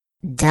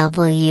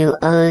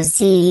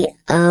WOZOLP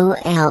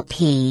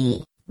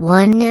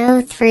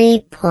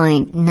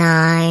 103.9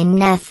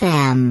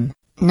 FM,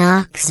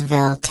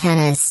 Knoxville,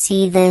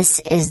 Tennessee. This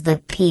is the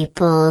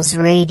People's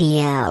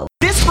Radio.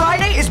 This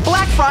Friday is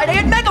Black Friday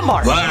at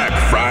Megamart. Black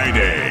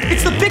Friday.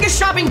 It's the biggest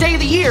shopping day of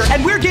the year,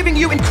 and we're giving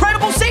you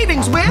incredible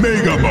savings with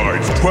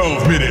Megamart's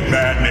 12-minute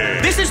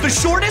matinee. This is the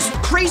shortest,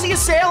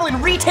 craziest sale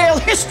in retail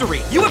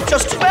history. You have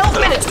just 12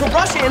 minutes to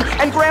rush in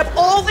and grab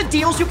all the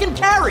deals you can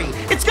carry.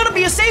 It's going to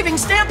be a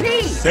savings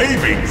stampede.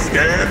 Savings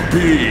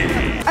stampede.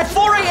 At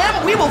 4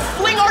 a.m., we will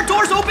fling our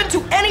doors open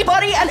to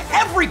anybody and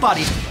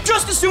everybody,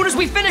 just as soon as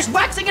we finish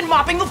waxing and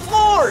mopping the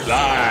floors.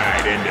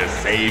 Slide into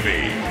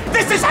savings.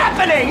 This is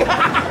happening!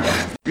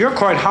 You're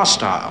quite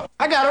hostile.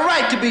 I got a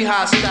right to be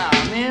hostile,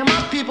 man.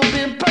 My people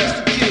been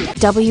persecuted.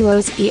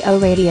 WOZO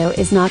Radio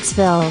is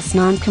Knoxville's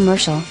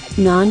non-commercial,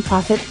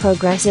 non-profit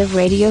progressive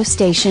radio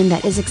station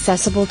that is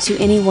accessible to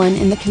anyone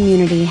in the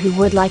community who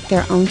would like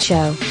their own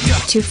show.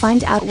 To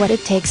find out what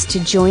it takes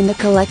to join the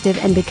collective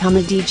and become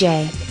a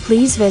DJ,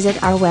 please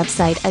visit our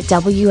website at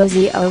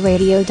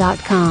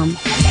wozoradio.com.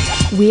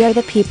 We are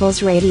the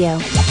People's Radio.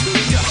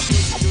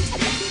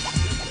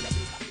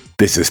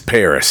 This is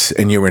Paris,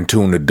 and you're in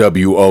tune to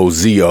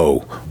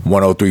WOZO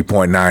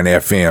 103.9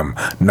 FM,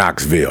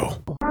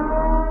 Knoxville.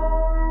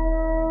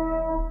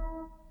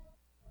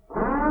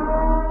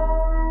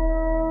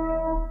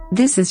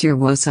 This is your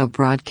WOZO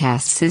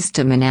broadcast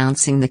system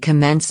announcing the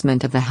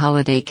commencement of the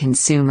holiday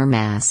consumer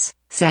mass,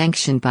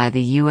 sanctioned by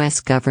the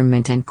U.S.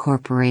 government and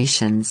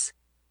corporations.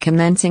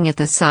 Commencing at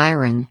the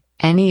siren,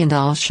 any and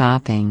all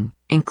shopping,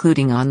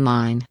 including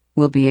online,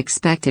 will be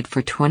expected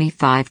for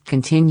 25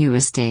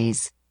 continuous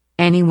days.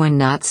 Anyone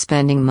not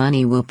spending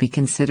money will be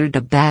considered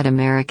a bad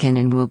American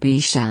and will be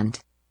shunned.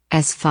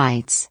 As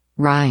fights,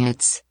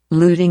 riots,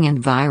 looting and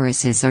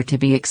viruses are to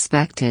be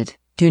expected,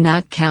 do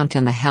not count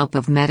on the help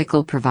of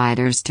medical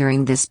providers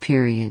during this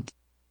period.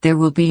 There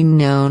will be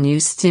no new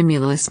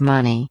stimulus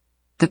money.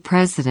 The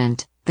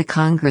President, the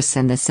Congress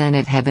and the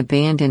Senate have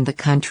abandoned the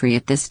country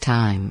at this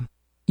time.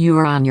 You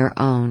are on your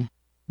own.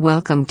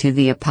 Welcome to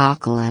the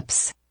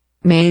apocalypse.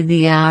 May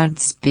the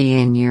odds be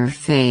in your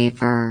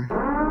favor.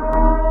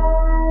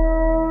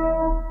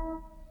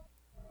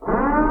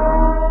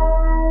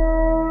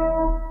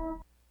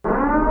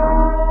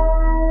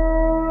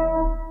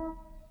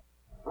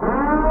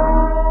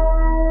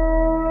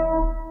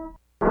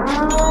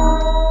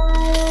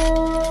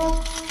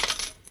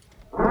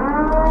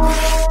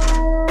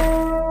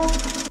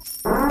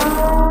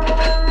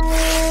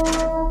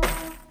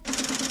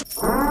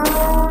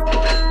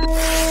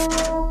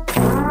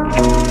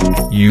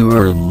 You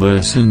are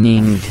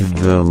listening to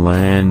the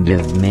Land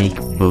of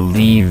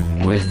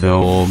Make-Believe with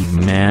Old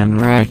Man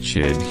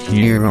Wretched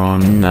here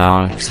on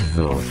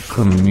Knoxville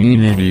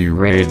Community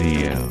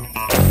Radio.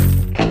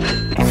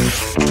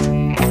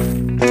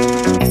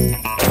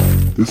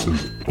 This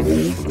is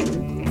Old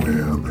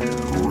Man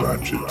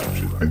Ratchet,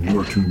 and you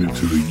are tuned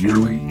into the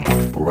yearly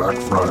Black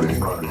Friday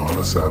on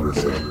a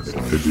Saturday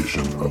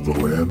edition of the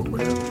Land of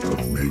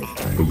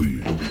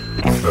Make-Believe.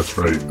 That's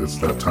right, it's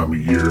that time of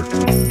year.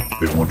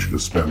 They want you to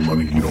spend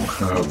money you don't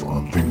have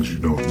on things you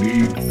don't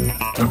need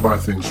and buy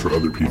things for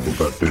other people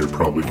that they're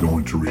probably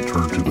going to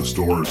return to the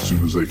store as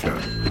soon as they can.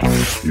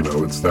 You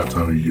know, it's that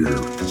time of year.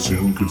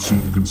 Consume,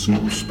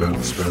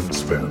 spend.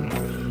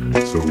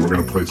 So we're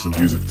going to play some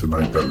music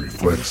tonight that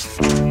reflects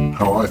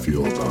how I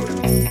feel about it.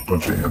 A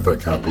bunch of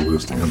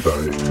anti-capitalist,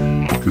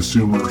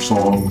 anti-consumer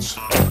songs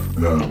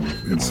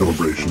in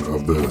celebration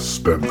of the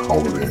spend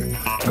holiday.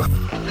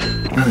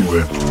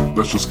 Anyway,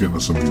 let's just get into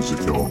some music,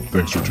 y'all.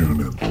 Thanks for tuning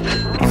in.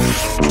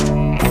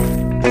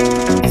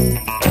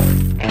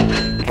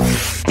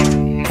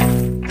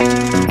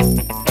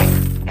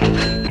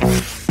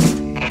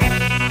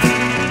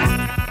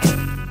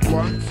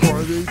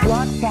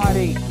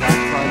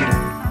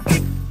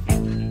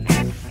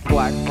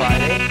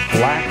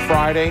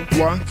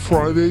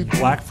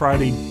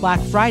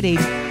 Black Friday.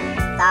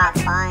 Stop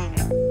buying.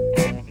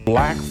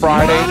 Black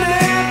Friday.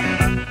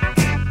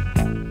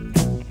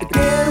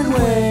 Get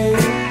away.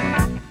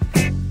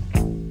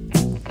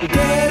 You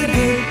get a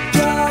good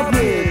job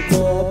with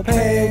more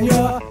paying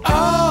you're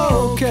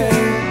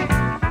okay.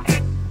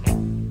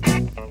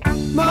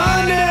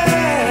 Money.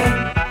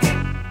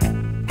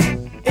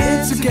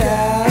 It's a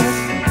gas.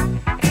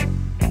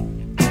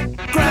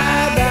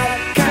 Grab that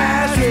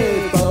cash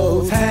with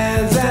both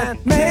hands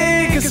and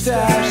make a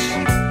stash.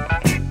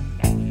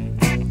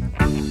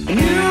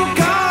 You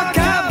can't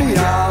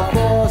caviar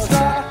for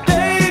star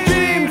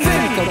daydream.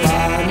 Think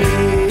about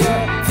me,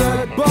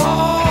 football.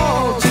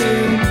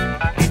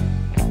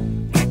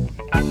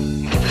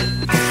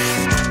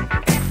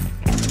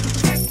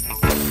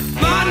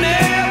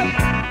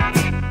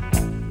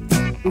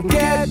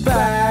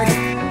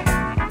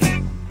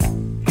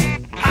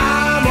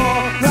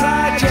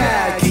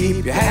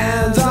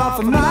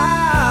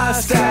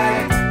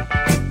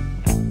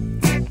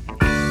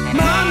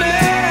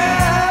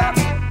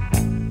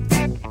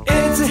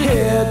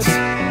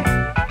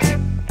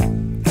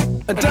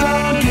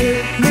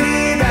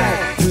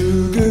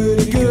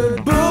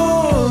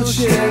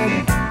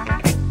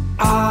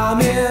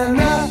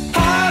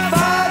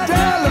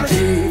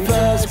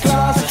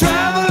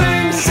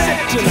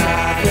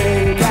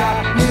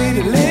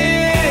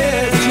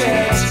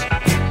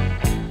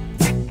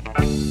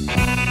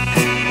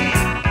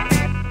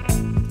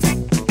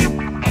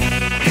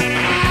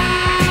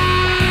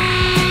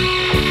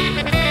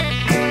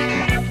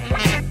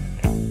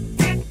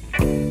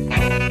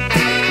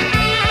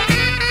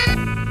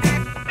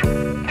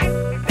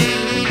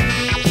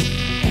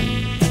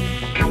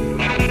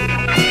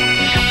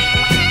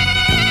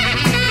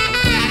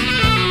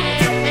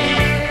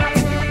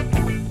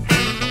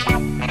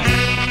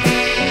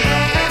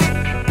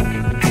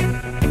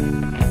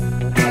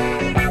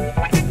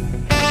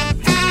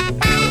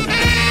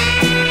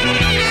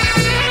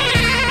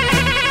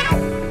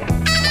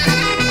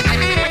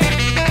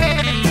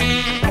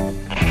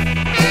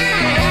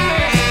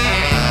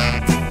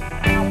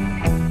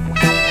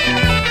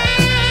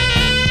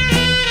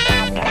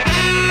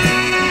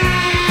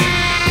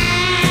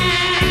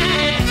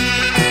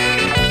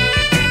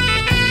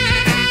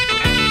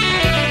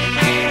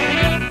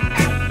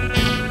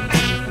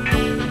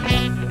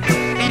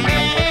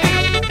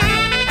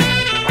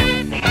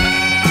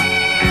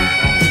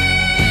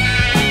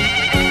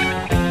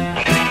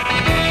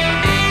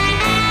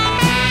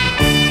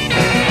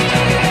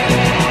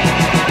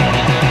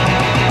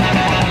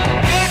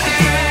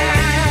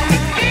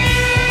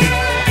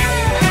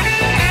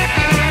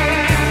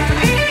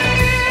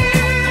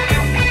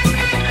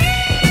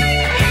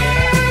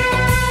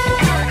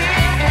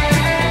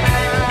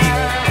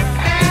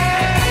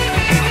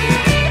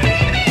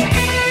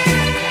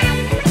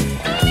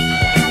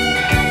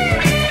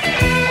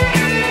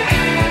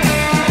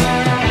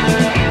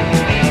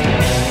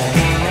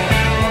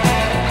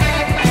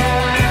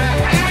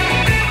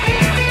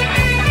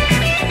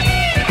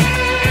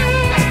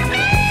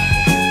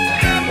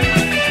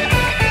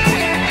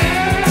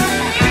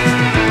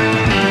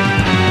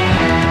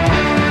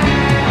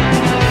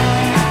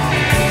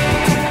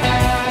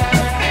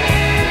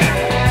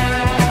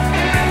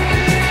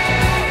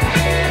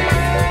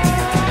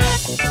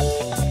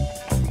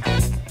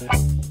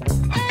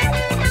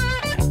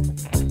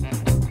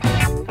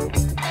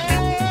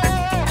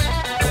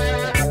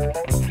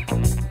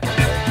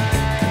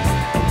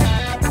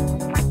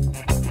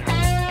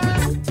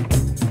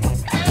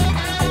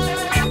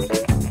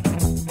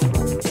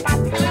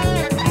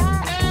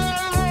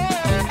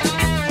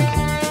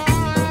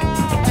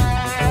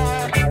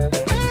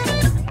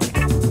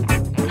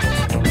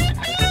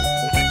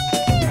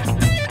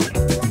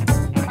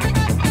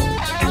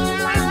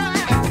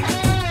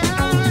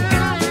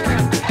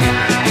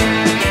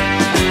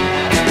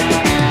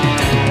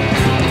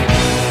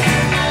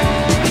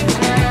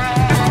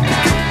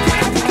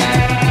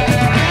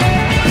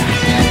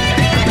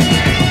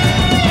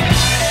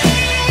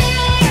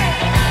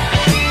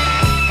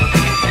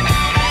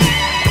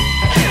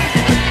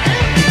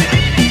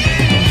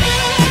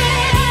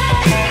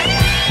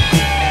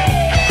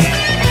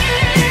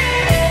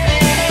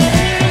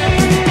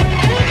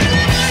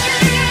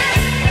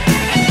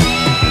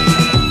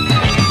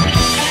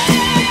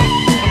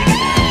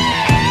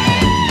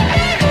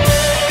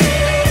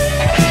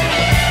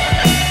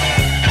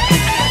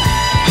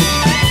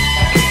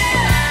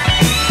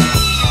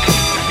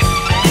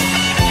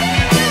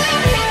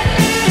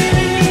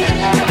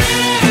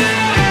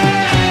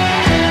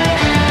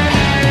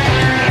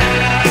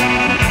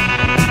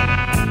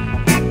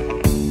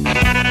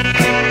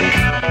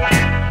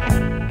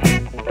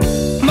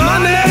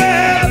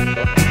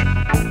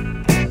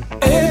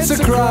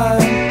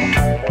 fun.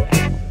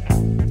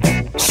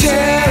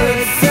 Share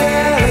it,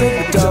 share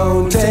it, but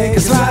don't take a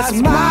slice of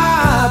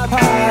my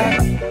pie.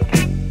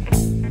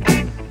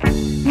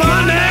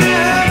 Money,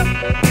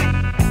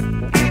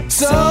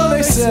 so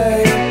they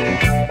say,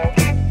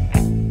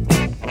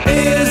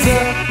 is the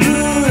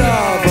root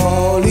of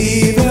all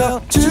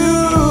evil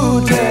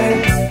today.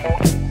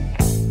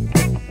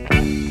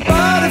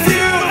 But if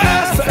you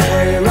ask for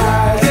a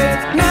rise,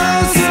 it's no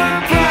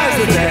surprise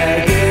that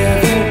they're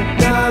giving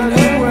none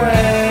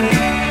away,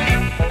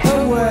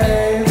 away,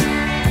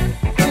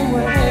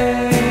 away,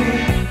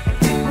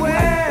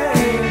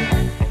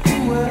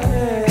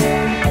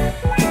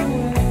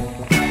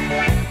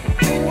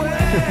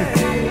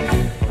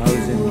 I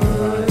was in the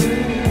right.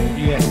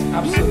 Yes,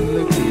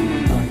 absolutely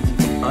right.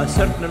 I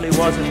certainly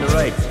was in the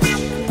right.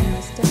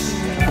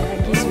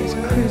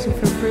 Cruising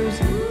for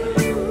bruising.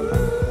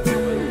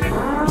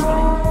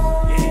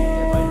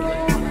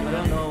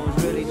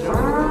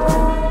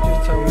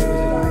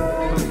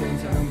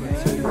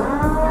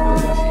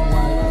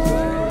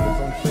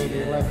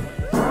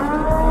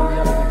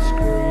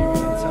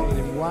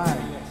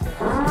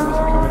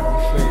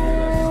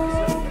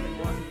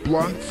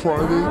 Black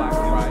Friday.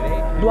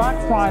 Black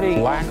Friday.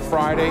 Black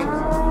Friday.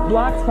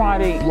 Black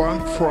Friday.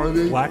 Black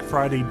Friday. Black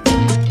Friday.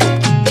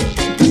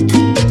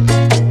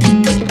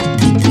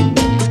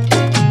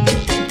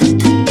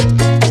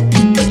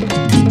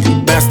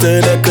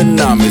 Mastered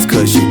economics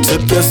cause you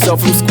took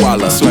yourself from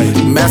squalor.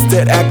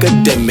 Mastered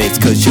academics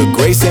cause your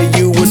grade said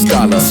you a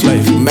scholar.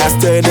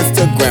 Mastered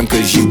Instagram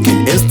cause you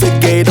can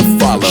instigate a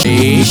follow.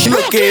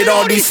 Look at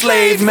all these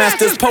slave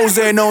masters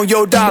posing on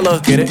your dollar.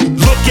 Get it?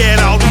 Look at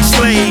all these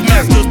slave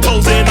masters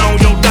posing on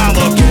your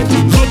dollar.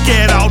 Look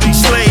at all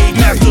these slave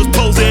masters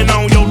posing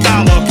on your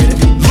dollar.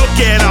 Look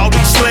at all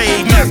these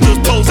slave masters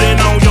posing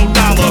on your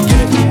dollar.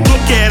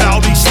 Look at all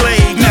these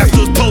slave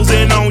masters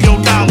posing on your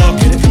dollar.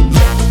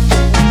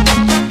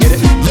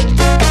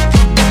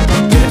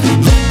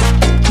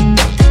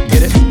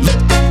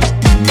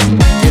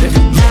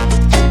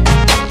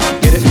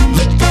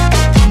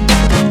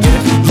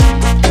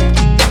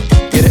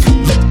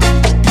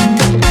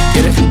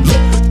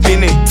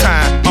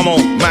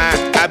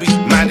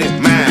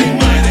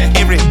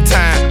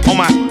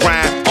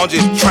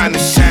 Trying to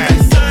shine,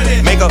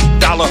 make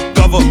 $1,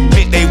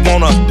 government they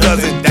want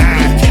 $12.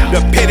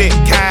 The pity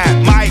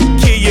kind might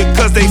kill you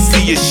cause they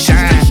see you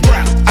shine.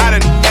 I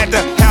done had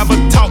to have a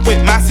talk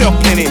with myself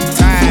plenty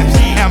times.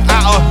 Am I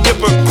a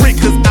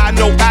hypocrite cause I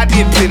know I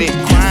did plenty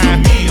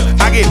crime?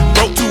 I get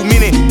broke too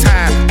many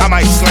times, I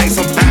might slang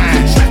some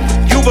time.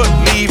 You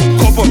believe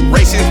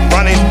corporations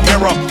running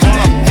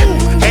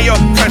marijuana, and your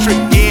country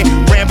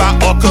getting ran by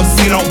a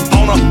casino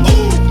owner.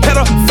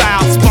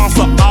 Pedophile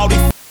sponsor all these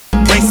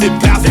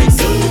racist bastards.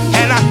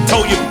 And I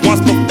told you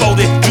once before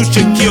that you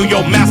should kill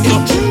your master.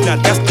 Now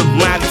that's the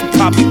line that's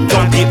probably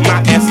gonna get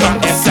my ass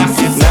up.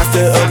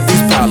 Master of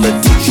these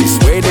politics, you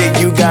swear that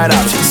you got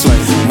options.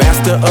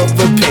 Master of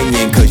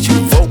opinion cause you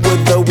vote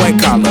with the white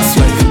collar.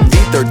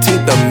 The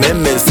 13th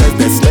Amendment says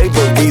that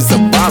slavery's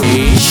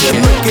abolished.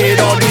 Look at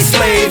all these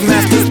slave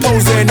masters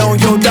posing on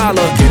your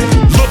dollar.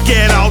 Look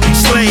at all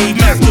these slave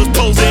masters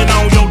posing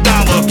on your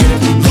dollar.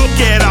 Look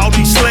at all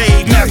these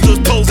slave masters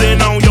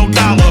posing on your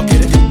dollar.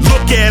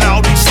 Look at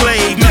all these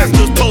slave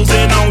masters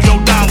posing on your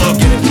dollar.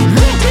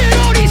 Look at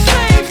all these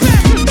slave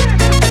masters.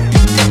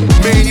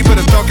 Man, you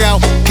better thug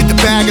out, get the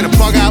bag and the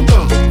bug out.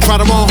 Try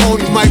them all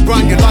home, you might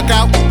run your luck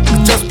out.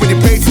 Just when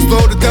your base is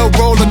loaded, they'll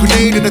roll a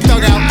grenade in the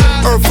dugout.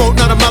 Earth folk,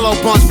 not a mellow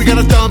bunch. We got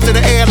our thumbs in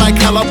the air like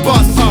hella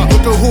bust.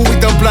 Look at who we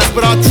done blessed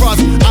with our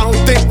trust. I don't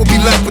think we'll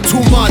be left with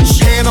too much.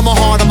 Hand on my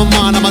heart, on my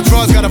mind, on my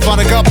drugs. Got a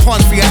vodka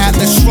punch for your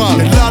Atlas shrug.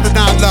 They love or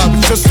not love,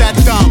 it's just that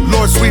dumb.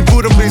 Lord, sweet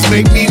Buddha, please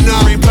make me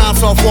numb. Rain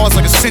bounce off walls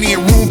like a city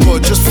in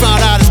Roomba. Just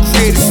found out it's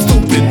created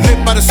stupid. Lit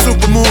by the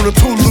supermoon, I'm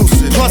too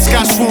lucid. Plus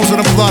got shrooms in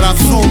the blood, I'm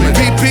zooming.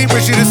 PP,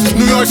 Richie, this is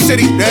New York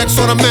City. The X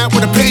on the map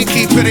with a pain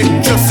keep in it.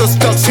 Just us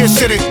ducks here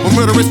shitting. When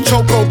murderous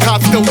choco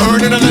cops still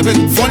earning a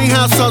living. Funny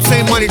how some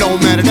say money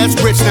don't matter. That's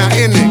rich now,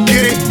 isn't it?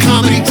 Get it?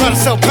 Comedy, try to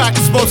sell pack,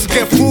 supposed to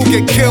get food,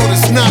 get killed.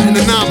 It's not an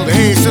anomaly.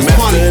 Hey, it's just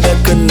money. Mastered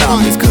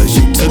economics cause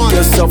you took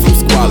yourself from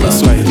squalor.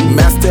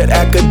 Mastered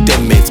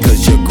academics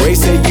cause your grade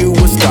said you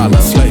a scholar.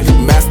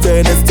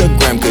 Mastered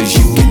Instagram cause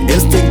you can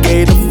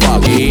instigate a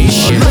follow.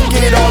 Look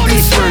at all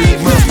these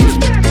slave masters.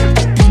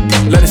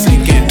 Let it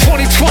sink in.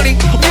 2020,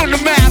 run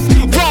the math.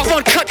 Raw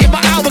one cut in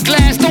my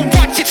hourglass. Don't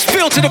watch it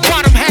spill to the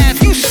bottom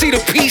half. You see the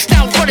piece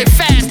now running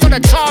fast on a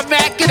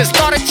tarmac in a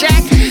starter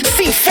jack.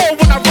 C4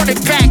 when I run it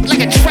back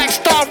like a track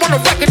star on a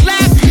record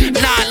lap.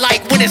 Nah,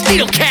 like when it's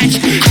needle catch.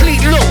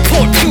 Clean look,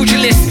 poor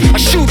pugilist. A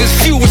shooter's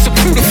view is a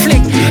brutal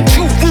flick.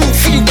 Too rude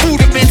for you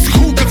rudiments.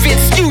 Who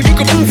convinced you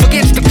can move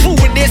against the crew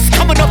in this?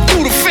 Coming up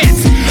through the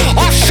fence.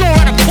 Offshore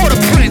at a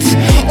Port-au-Prince.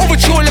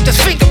 Overjoyed left his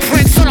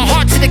fingerprints on the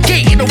hearts of the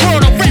gate in the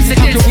world of residence.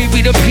 How can we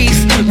be the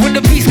peace when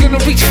the beast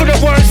gonna reach for the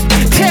worst?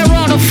 Tear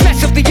all the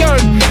flesh of the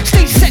earth.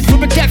 Stay set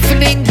from a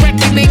deafening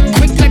reckoning.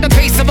 Quick like the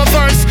pace of a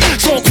verse.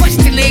 So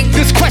questioning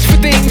this quest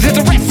within.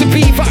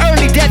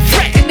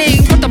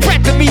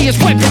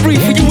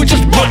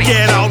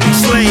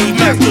 slave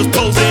masters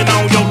posing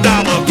on your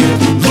dollar.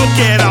 Look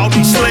at all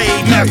these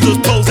slave masters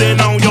posing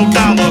on your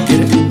dollar.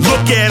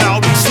 Look at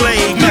all these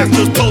slave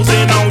masters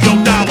posing on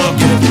your dollar.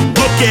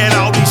 Look at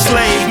all these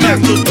slave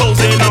masters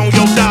posing on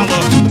your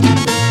dollar.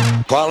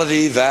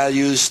 Quality,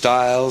 values,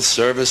 style,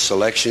 service,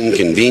 selection,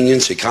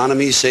 convenience,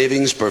 economy,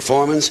 savings,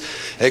 performance,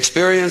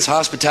 experience,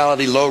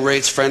 hospitality, low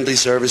rates, friendly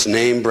service,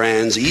 name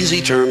brands,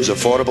 easy terms,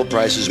 affordable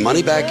prices,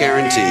 money back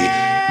guarantee,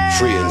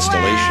 free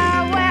installation.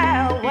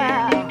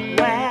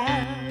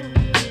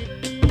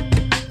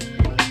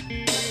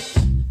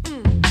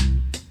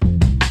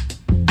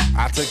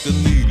 I take the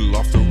needle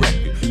off the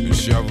record and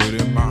shove it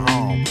in my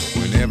arm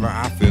whenever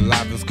I feel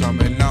life is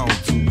coming on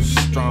too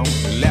strong.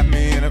 They left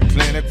me in a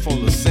clinic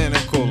full of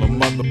cynical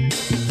mother and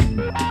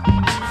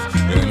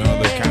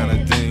other kind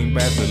of thing.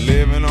 Back to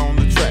living on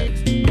the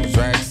tracks,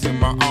 tracks in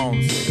my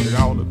arms. It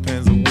all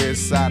depends on which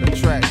side of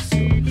tracks. So,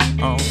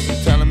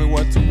 they're telling me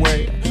what to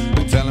wear,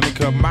 they're telling me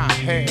cut my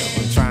hair,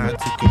 and trying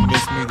to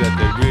convince me that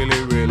they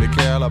really, really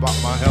care about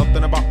my health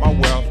and about my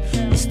wealth.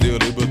 But still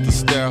they put the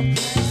stare,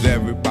 'cause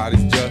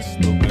everybody's just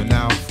looking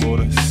out for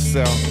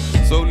themselves.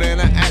 So then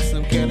I asked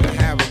them, can I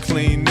have a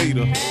clean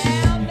needle?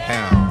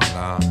 Hell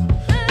nah,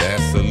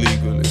 that's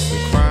illegal, it's a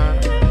crime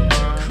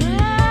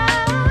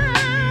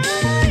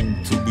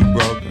to be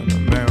broke in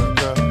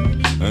America,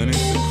 and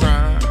it's a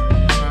crime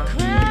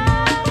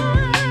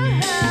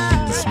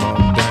to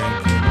smoke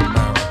dank in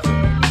America.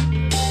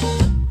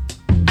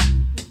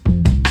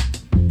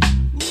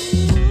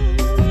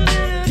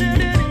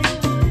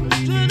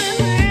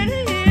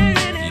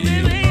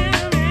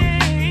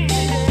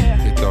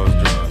 Hit those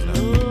drums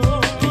now.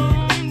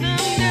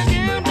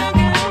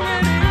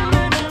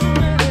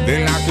 They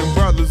locking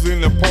brothers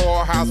in the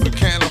poorhouse, but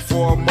can't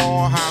afford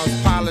more house.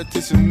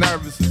 Politicians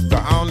nervous, it's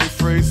the only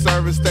free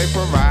service they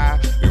provide.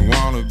 They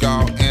wanna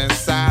go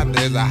inside,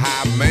 there's a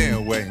high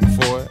man waiting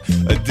for it.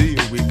 A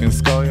deal we can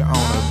score you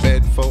on a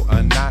bed for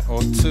a night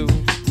or 2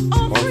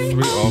 or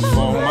 3 or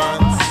 4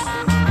 months.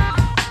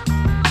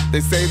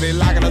 They say they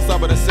locking us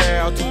up in a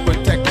cell to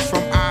protect us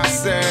from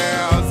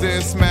ourselves.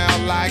 It smell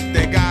like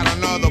they got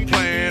another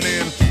plan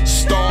in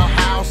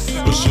storehouse,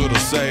 or should I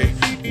say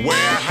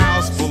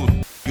warehouse, full of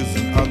niggas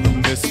and other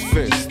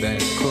misfits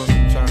that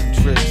couldn't turn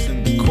tricks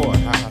in the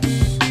courthouse.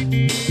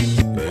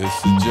 It's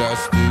a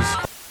justice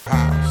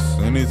house,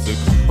 and it's a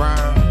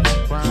crime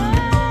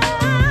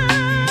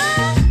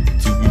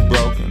to be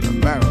broke in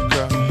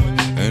America,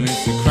 and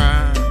it's a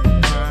crime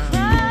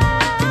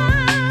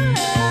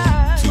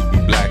to be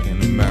black in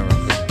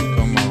America.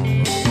 Come on.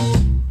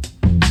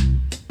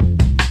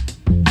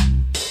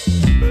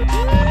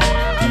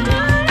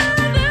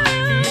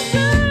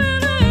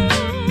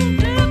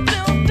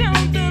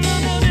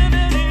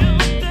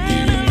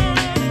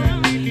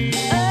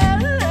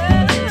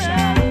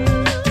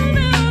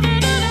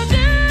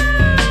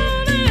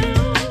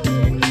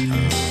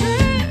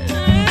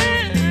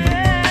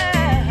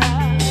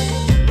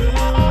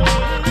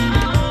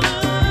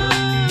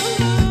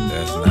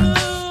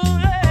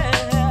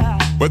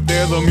 But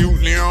there's a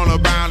mutiny on a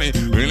bounty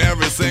in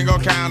every single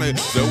county.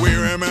 So we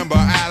remember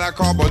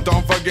Alacor, but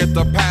don't forget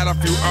to pat a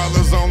few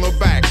others on the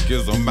back.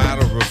 As a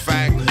matter of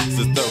fact,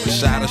 Sister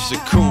Rashada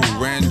Shakur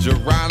and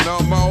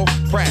Geronimo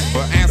Pratt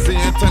for ANSI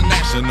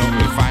International.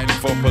 We're fighting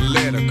for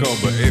political,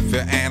 but if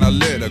you're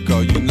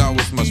analytical, you know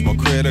it's much more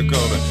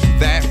critical.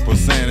 That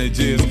percentage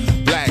is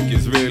black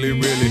is really,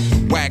 really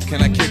whack.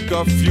 Can I kick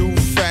a few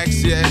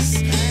facts?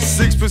 Yes.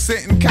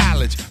 6% in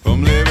college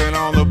from living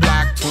on the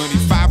block,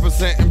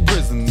 25% in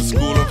prison, the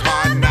school of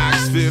hard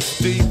knocks,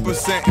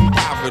 50% in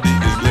poverty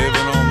is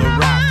living on the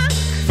rocks.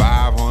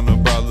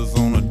 500 brothers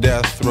on a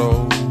death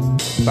row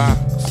box.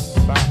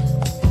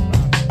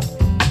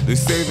 They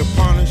say the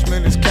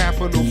punishment is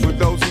capital for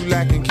those who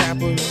lack in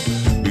capital,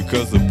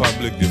 because the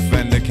public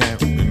defender can't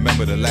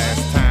remember the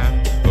last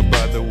time a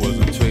brother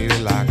wasn't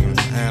treated like an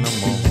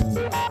animal.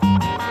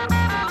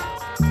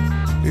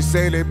 They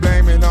say they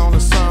blame it on the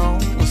song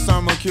when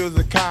someone kills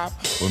a cop.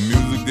 What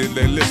music did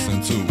they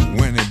listen to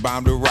when they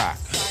bombed Iraq?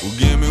 Well,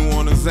 give me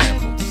one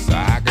example so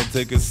I can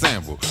take a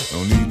sample.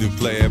 No need to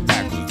play it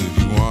backwards if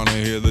you wanna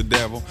hear the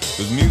devil,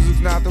 'cause music's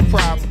not the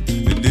problem,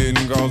 it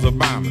didn't cause a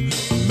bombing.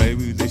 But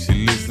maybe they should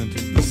listen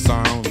to the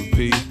songs of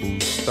people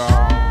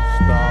starving.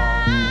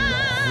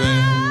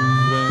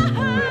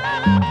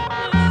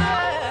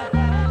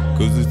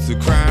 'Cause it's a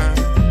crime.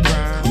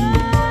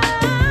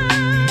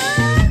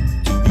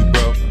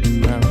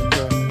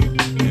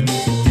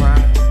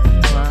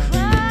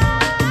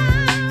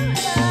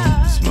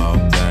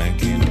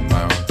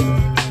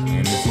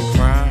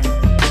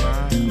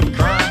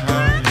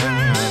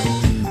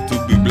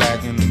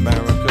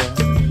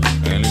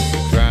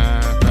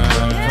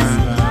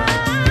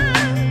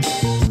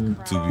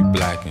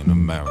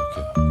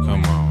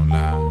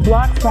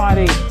 Black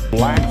Friday.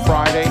 Black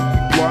Friday.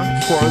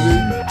 Black Friday.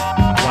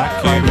 Black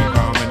Friday.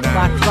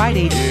 Black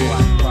Friday.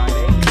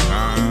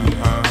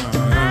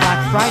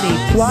 Black Friday.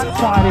 Black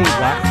Friday.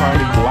 Black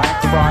Friday. Black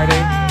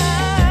Friday.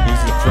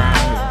 It's a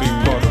crime to be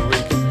Puerto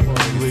Rican.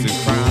 It's a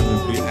crime to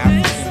be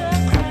African.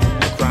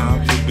 A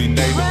crime to be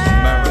Native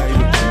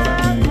American.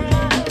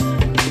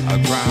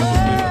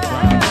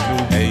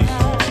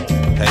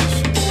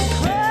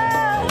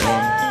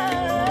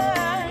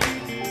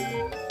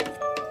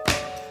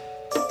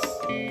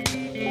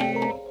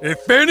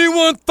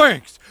 anyone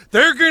thinks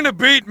they're gonna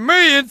beat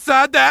me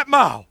inside that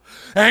mall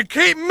and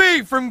keep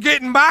me from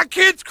getting my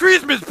kids'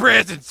 Christmas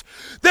presents,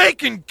 they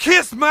can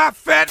kiss my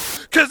fat,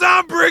 cause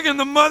I'm bringing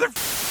the mother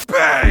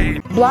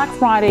pain. Black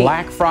Friday.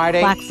 Black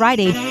Friday. Black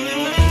Friday.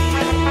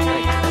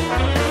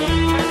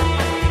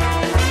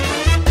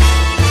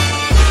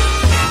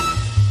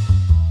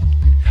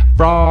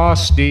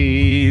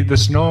 Frosty the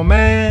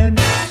Snowman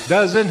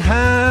doesn't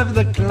have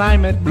the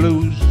climate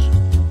blues.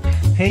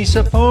 He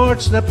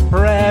supports the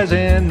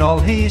president, all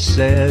he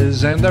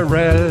says, and the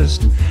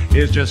rest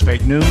is just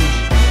fake news.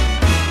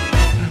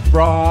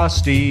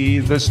 Frosty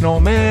the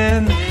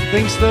Snowman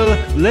thinks the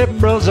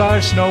liberals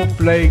are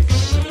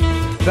snowflakes,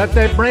 that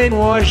they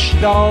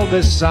brainwashed all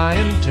the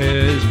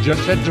scientists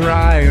just to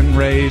try and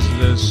raise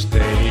the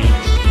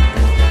stakes.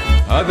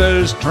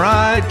 Others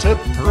tried to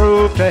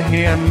prove to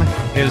him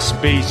his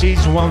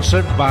species won't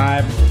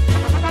survive,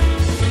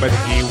 but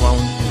he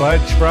won't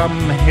budge from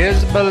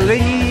his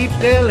belief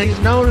till he's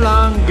no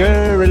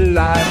longer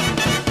alive.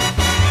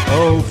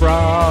 Oh,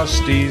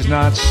 Frosty's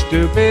not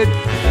stupid,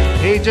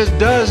 he just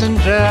doesn't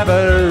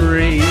ever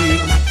read,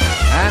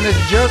 and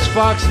it's just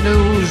Fox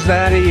News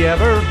that he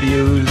ever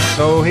views,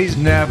 so he's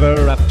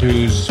never up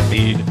to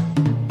speed.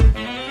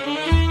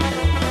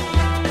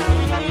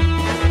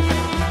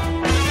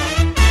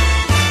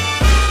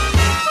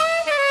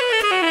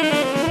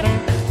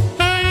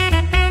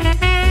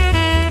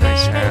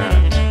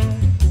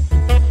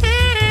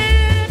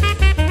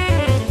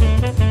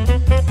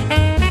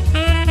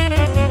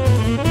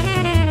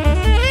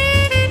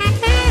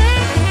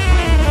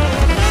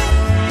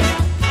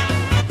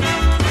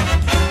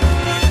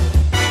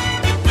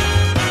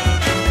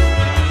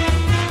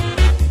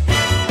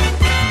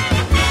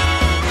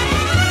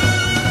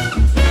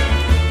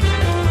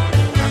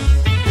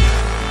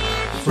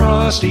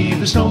 Frosty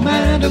the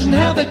Snowman doesn't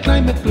have the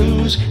climate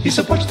blues. He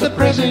supports the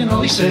president,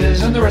 all he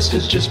says, and the rest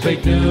is just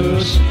fake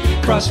news.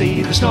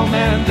 Frosty the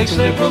Snowman thinks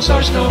liberals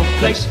are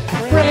snowflakes,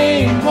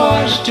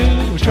 brainwashed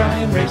to try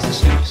and raise the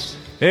stakes.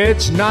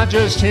 It's not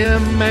just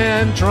him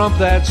and Trump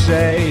that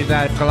say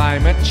that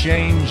climate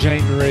change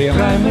ain't real.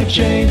 Climate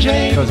change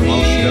ain't real. 'Cause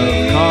most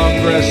of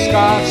Congress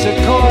scoffs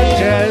at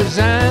Cortez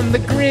and the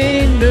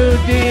Green New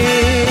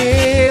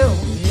Deal.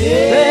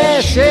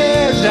 This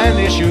is an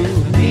issue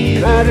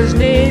that is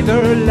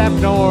neither left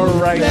nor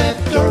right.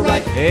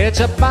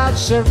 It's about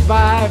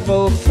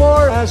survival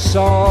for us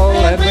all,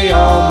 and we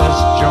all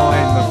must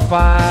join the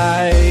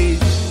fight.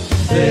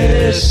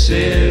 This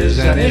is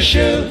an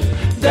issue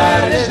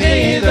that is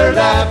neither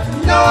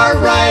left nor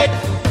right.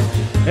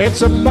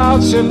 It's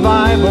about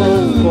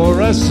survival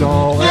for us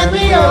all, and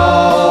we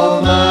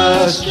all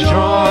must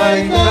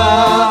join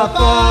the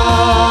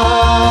fight.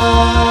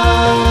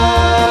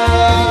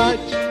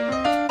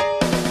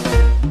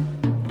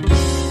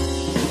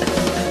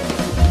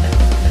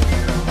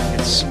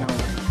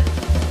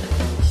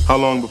 How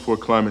long before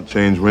climate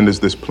change renders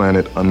this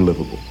planet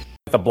unlivable?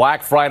 The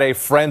Black Friday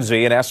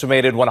frenzy, an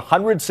estimated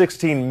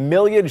 116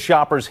 million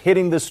shoppers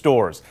hitting the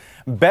stores.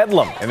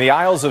 Bedlam in the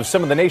aisles of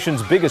some of the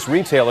nation's biggest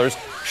retailers,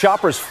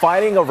 shoppers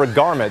fighting over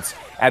garments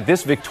at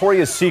this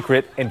Victoria's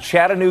Secret in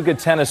Chattanooga,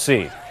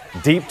 Tennessee.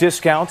 Deep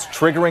discounts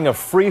triggering a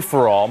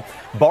free-for-all.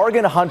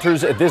 Bargain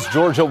hunters at this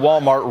Georgia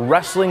Walmart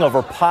wrestling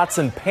over pots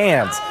and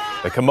pans.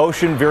 The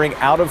commotion veering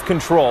out of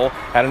control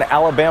at an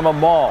Alabama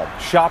mall.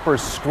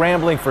 Shoppers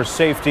scrambling for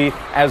safety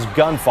as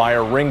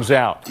gunfire rings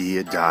out.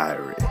 Dear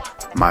Diary,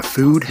 my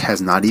food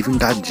has not even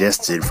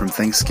digested from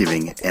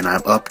Thanksgiving, and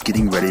I'm up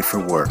getting ready for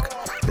work.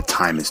 The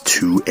time is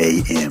 2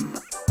 a.m.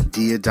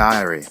 Dear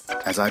Diary,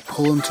 as I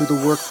pull into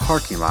the work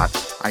parking lot,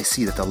 I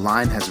see that the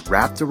line has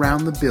wrapped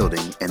around the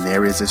building and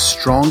there is a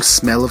strong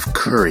smell of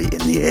curry in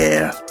the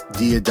air.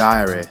 Dear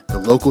Diary, the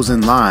locals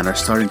in line are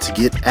starting to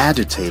get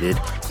agitated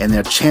and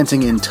they're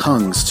chanting in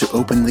tongues to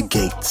open the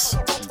gates.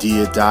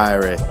 Dear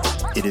Diary,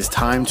 it is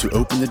time to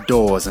open the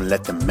doors and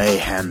let the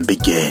mayhem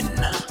begin.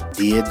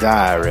 Dear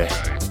Diary,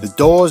 the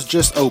doors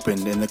just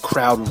opened and the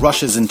crowd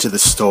rushes into the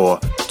store.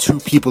 2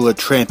 people are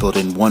trampled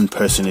and 1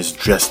 person is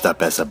dressed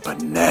up as a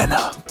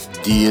banana.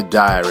 Dear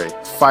Diary,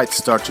 fights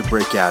start to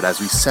break out as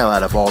we sell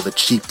out of all the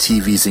cheap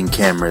TVs and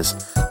cameras.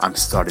 I'm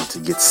starting to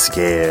get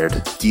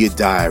scared. Dear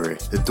Diary,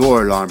 the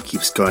door alarm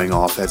keeps going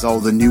off as all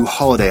the new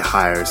holiday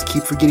hires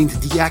keep forgetting to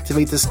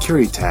deactivate the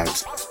security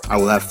tags. I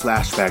will have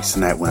flashbacks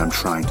tonight when I'm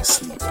trying to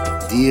sleep.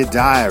 Dear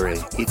Diary,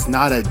 it's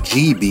not a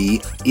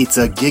GB, it's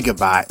a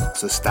gigabyte,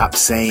 so stop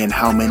saying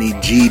how many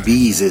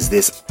GBs is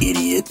this,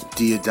 idiot.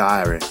 Dear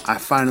Diary, I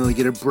finally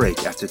get a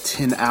break after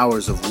 10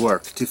 hours of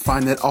work to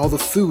find that all the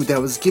food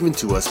that was given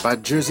to us by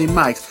Jersey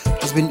Mike's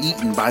has been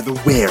eaten by the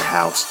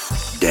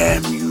warehouse.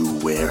 Damn you,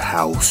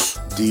 warehouse.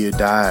 Dear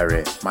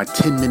Diary, my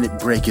 10-minute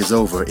break is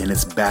over and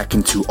it's back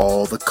into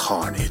all the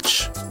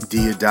carnage.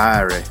 Dear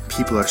Diary,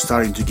 people are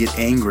starting to get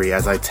angry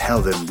as I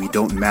tell them we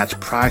don't match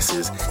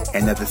prices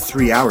and that the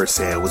 3-hour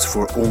sale was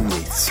for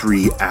only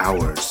 3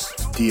 hours.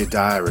 Dear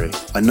Diary,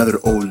 another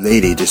old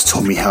lady just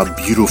told me how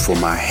beautiful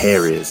my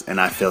hair is,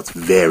 and I felt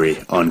very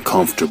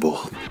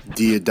uncomfortable.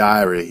 Dear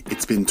Diary,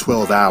 it's been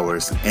 12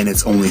 hours, and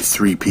it's only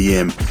 3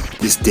 p.m.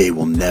 This day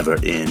will never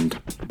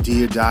end.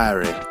 Dear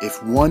Diary,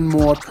 if one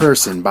more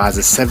person buys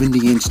a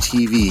 70-inch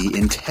TV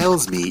and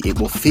tells me it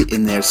will fit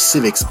in their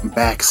Civic's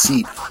back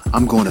seat,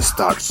 I'm going to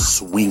start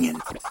swinging.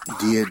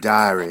 Dear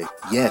Diary,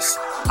 yes,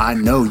 I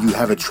know you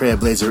have a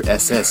Trailblazer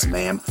SS,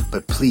 ma'am,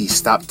 but please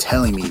stop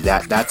telling me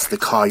that that's the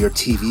car your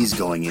TV's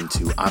going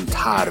into. I'm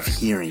tired of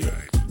hearing it.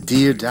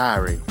 Dear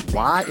Diary,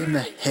 why in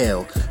the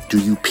hell do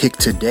you pick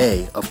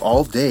today, of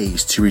all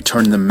days, to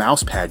return the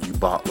mouse pad you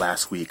bought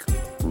last week?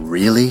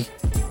 Really?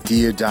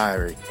 Dear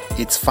Diary,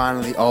 it's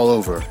finally all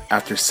over.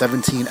 After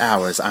 17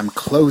 hours, I'm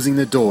closing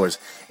the doors,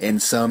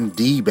 and some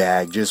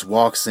D-bag just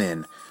walks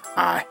in.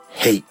 I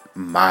hate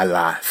my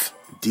life.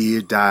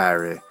 Dear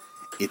Diary,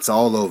 it's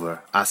all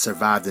over. I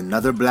survived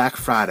another Black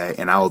Friday,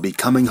 and I will be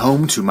coming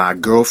home to my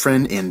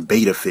girlfriend in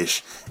Beta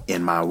Fish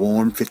in my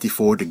warm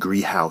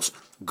 54-degree house.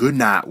 Good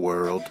night,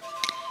 world.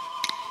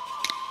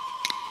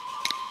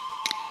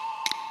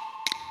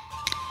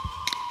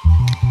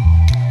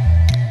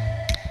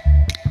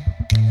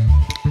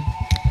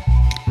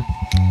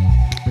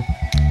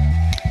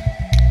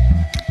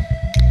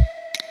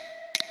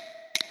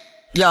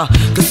 Yeah,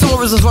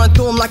 consumerism's running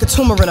through them like a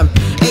tumor in them.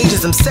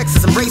 Ageism,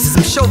 sexism,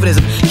 racism,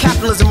 chauvinism.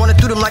 Capitalism running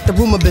through them like the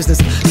rumor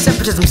business.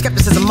 Separatism,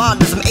 skepticism,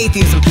 modernism,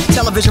 atheism.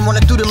 Television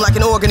running through them like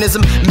an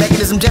organism.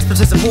 Mechanism,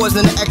 despotism,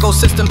 poison in the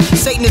ecosystem.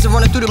 Satanism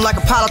running through them like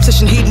a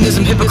politician.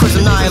 Hedonism,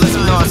 hypocrisy,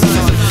 nihilism,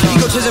 narcissism.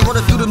 Egotism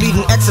running through them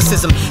needing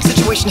exorcism.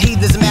 Situation,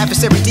 hedonism,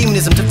 adversary,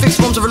 demonism. To fix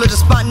forms of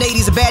religious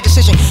spontaneity is a bad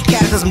decision.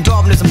 Catechism,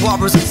 Darwinism,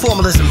 barbarism,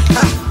 formalism.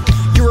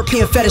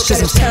 European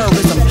fetishism,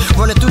 terrorism,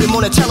 running through them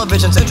on the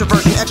televisions.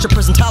 Introversion, extra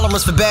prison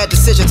tolerance for bad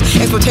decisions.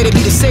 Exploitative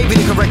need to save me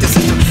to correct the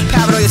system.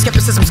 Paranoia,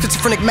 skepticism,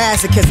 schizophrenic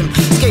masochism.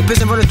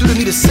 Escapism, running through them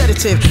need a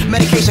sedative.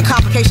 Medication,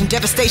 complication,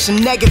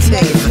 devastation, negative.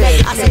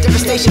 I said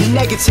devastation,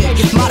 negative.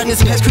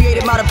 Modernism has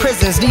created modern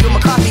prisons.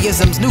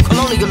 Neo-McCarthyisms, new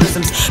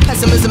colonialisms.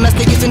 Pessimism,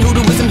 ethnicism,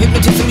 hoodooism,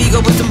 hypnotism,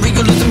 egoism,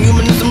 regalism,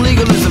 humanism,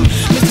 legalism.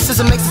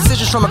 Mysticism makes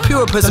decisions from a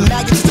purism.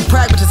 Magnetism,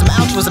 pragmatism,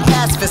 altruism,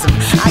 pacifism.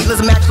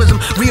 Idealism, activism,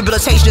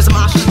 rehabilitationism,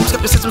 ostracism,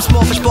 skepticism,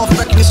 small fish ball for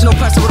recognition,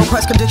 oppressor with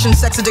oppressed condition,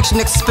 sex addiction,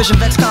 suspicion,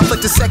 vex,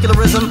 conflict, is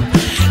secularism.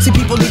 See,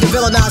 people need to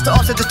villainize to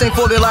offset this thing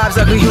for their lives.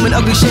 Ugly human,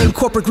 ugly shame,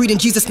 corporate greed in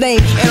Jesus' name.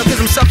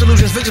 Anarchism,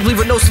 self-delusions, victims believe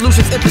with no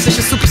solutions,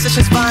 impositions,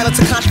 superstitions, violence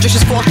and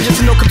contradictions, false visions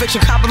and no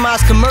conviction,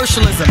 compromise,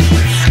 commercialism.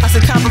 I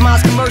said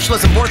compromise,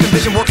 commercialism, work and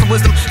vision, work for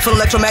wisdom, full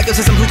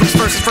electromagnetism, who comes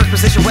first is first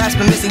position,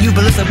 rasping, missing, you've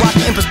been listening,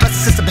 watching, empress,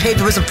 blessed system,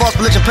 behaviorism, false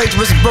religion,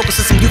 plagiarism, broken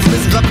system,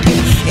 euphemism, up again,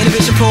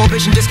 inhibition,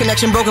 prohibition,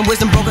 disconnection, broken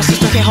wisdom, broken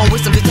system, can't hold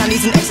wisdom,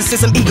 Chinese and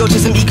exorcism,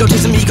 egotism,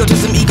 egotism,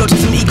 egotism,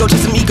 egotism,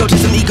 egotism,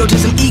 egotism,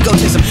 egotism,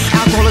 egotism,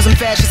 alcoholism,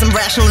 fascism,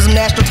 rationalism,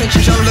 national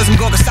tension, journalism,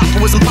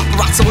 gorgostapoism,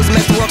 paparazzoism,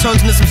 as the world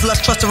turns into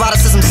less trust,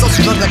 eroticism,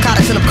 social drugs,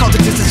 narcotics, and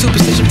occultism,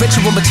 superstition,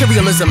 ritual,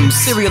 materialism,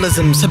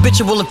 serialism,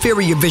 habitual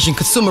inferior vision,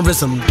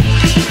 consumerism.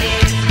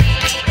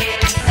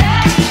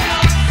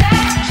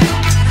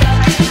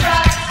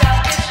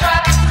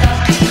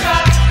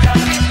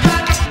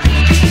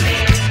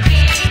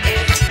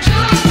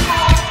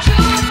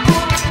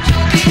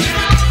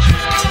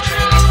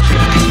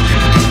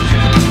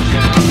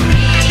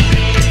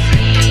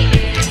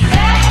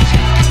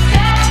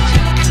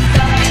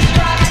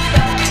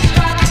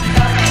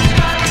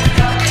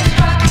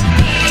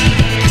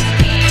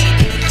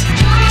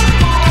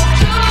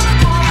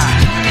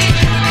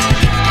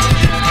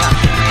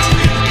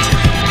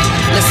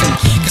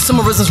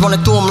 Consumerism's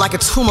running through them like a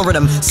tumor in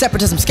them.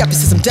 Separatism,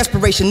 skepticism,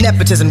 desperation,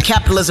 nepotism.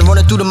 Capitalism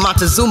running through them,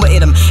 Montezuma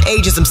in them.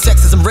 Ageism,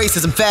 sexism,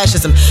 racism,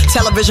 fascism.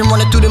 Television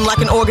running through them like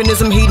an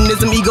organism.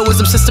 Hedonism,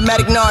 egoism,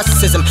 systematic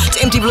narcissism. To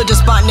empty religious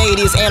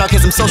spontaneity is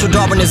anarchism, social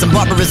Darwinism,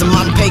 barbarism,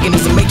 modern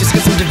paganism, major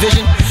schism,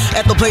 division,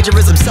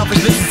 ethno-plagiarism, selfish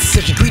business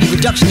decision, greedy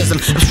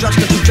reductionism,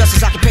 obstruction of true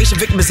justice, occupation,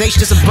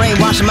 victimization, just a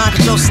brainwashing, mind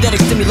control,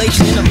 synthetic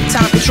stimulation in them.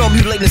 Time control,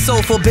 mutilating the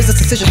soul for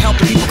business decision,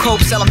 helping people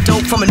cope, sell them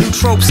dope from a new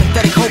trope,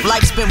 synthetic hope,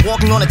 life spent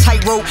walking on a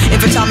tightrope.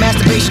 Infantile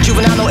masturbation,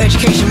 juvenile no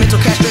education, mental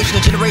castration,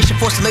 a generation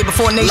forced to labor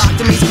for a nation. Locked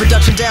in means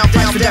production down,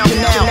 price reduction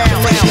now.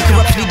 Inflation and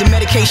corruption need the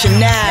medication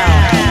now.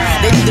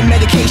 They need the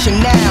medication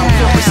now.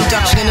 Corporate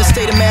seduction in a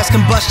state of mass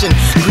combustion.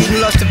 Greed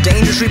and lust of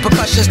dangerous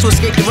repercussions to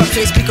escape the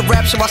rupture. They speak of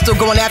rapture while still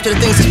going after the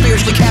things that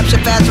spiritually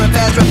capture faster and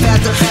faster and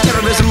faster.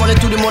 Terrorism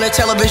running through them on their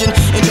television.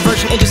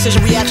 Introversion,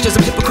 indecision,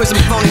 reactionism, hypocrisy,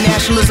 phony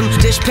nationalism,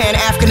 dish pan,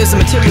 Africanism,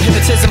 material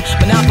hypnotism,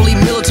 monopoly,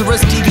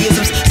 militarism,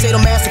 deviisms,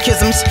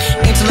 sadomasochisms,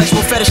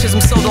 intellectual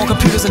fetishism, sold on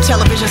computers and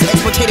televisions,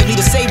 exploitative need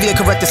a savior to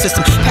correct the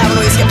system.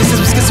 Paranoia,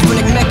 skepticism,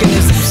 schizophrenic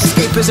mechanisms.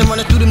 Escapism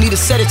running through them need a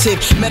sedative.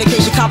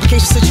 Medication,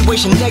 complication,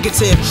 situation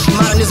negative.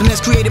 Modernism has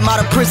created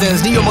modern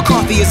prisons.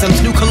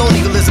 Neo-McCarthyisms, new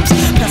colonialisms.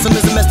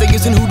 Pessimism,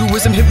 ethnicism,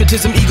 hoodooism,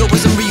 hypnotism,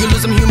 egoism,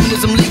 realism,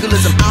 humanism,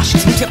 legalism.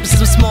 Ostracism,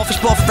 skepticism, small fish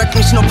ball for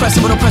recognition,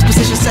 oppressive with oppressed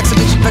position, sex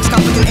addiction, vex,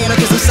 conflict, and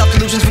anarchism,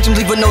 self-delusions, victims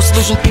leave with no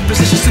solution.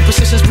 Impositions,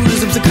 superstitions,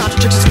 brutisms, and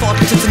contradictions, false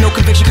pretense, and no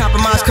conviction,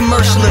 compromise,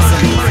 commercialism.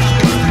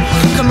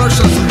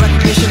 commercialism,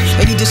 recognition,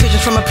 any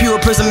decisions from a pure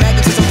prism,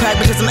 magnetism,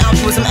 pragmatism,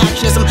 altruism,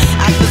 actionism,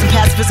 activism,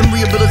 pacifism,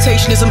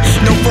 rehabilitationism,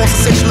 no false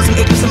sensationalism,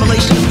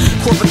 assimilation,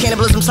 corporate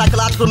cannibalism,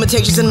 psychological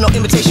limitations, and no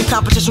imitation,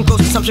 competition, gross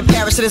consumption,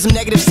 parasitism,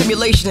 negative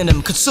stimulation in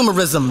them,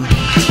 consumerism.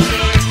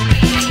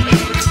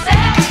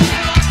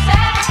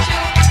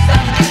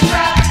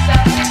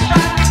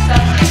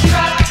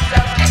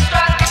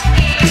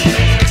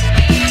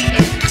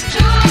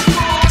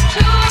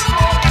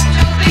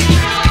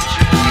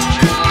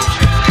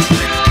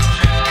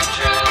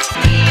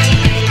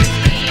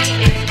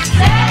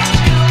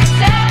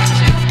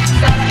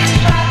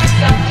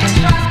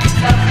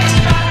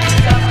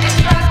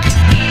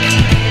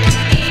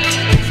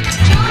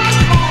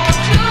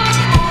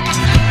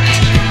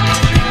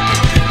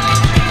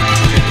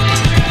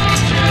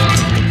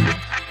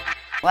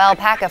 Well,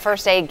 pack a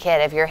first aid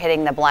kit if you're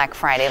hitting the Black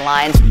Friday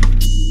lines.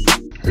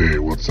 Hey,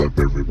 what's up,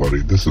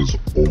 everybody? This is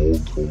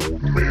Old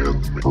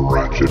Man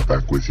Ratchet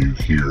back with you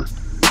here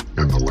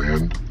in the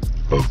land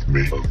of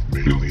Make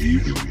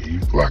Believe.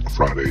 Black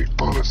Friday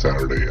on a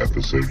Saturday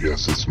episode.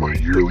 Yes, it's my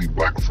yearly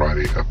Black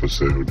Friday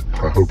episode.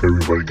 I hope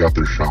everybody got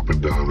their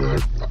shopping done.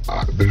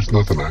 There's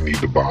nothing I need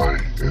to buy,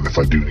 and if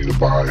I do need to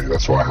buy,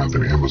 that's why I have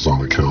an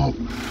Amazon account.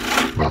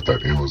 Not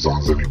that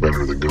Amazon's any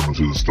better than going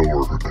to the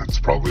store. It's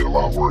probably a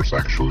lot worse,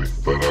 actually.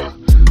 But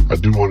I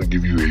do want to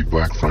give you a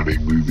Black Friday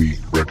movie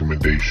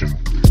recommendation.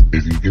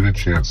 If you get a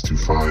chance to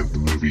find the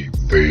movie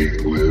They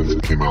Live,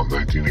 it came out in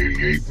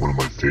 1988, one of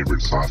my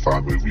favorite sci-fi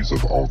movies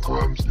of all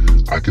times.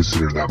 I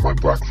consider that my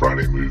Black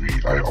Friday movie.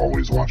 I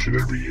always watch it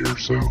every year,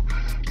 so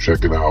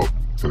check it out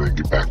and then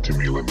get back to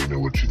me. Let me know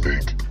what you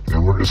think.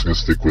 And we're just going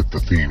to stick with the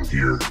theme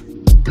here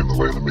in the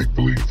land of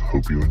make-believe.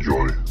 Hope you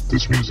enjoy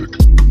this music.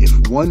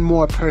 If one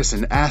more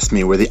person asks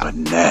me where the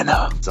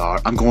bananas are,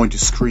 I'm going to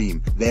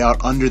scream. They are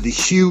under the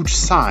huge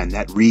sign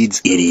that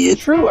reads, idiot.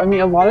 True, I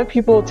mean, a lot of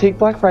people take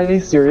Black Friday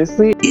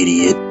seriously.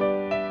 Idiot.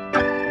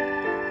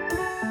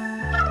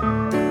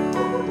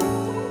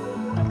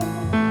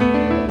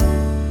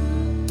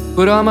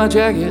 Put on my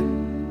jacket,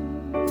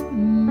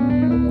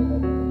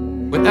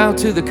 went out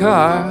to the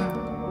car,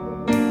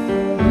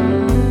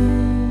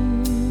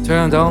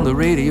 turned on the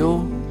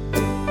radio.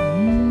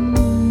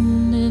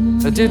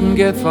 I didn't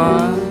get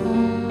far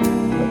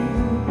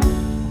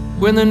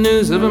when the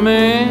news of a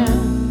man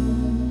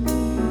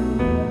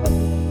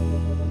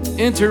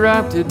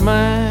interrupted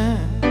my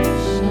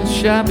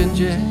shopping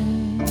jet.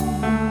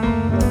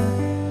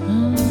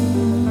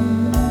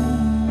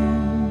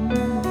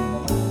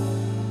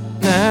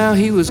 Now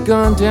he was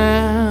gunned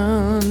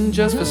down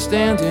just for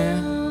standing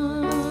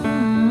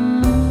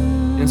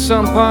in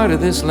some part of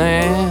this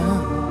land.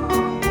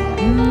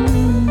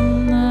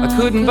 I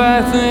couldn't buy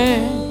a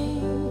thing,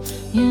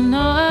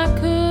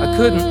 I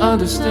couldn't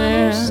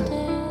understand.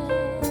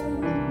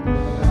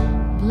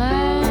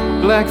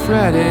 Black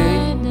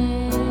Friday,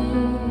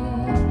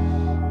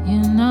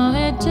 you know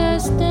it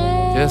just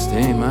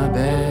ain't my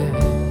bag.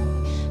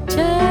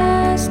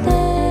 Just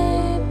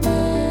ain't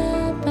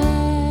my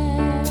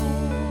bag.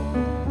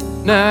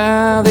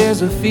 Now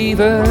there's a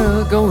fever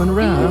going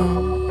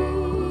round,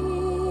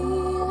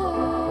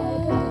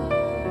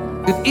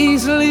 could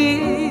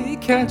easily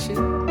catch it.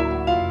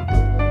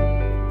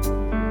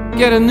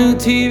 Get a new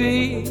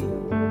TV,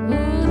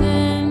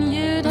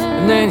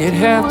 and then you'd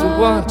have to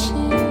watch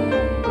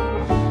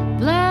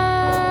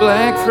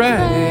Black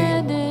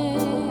Friday.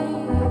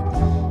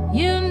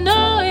 You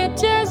know it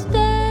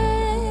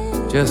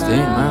just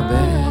ain't my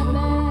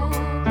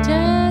bag.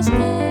 Just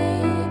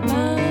ain't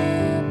my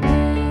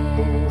bag.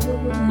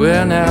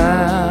 Well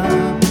now,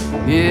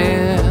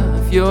 yeah,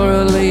 if you're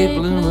a late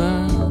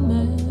bloomer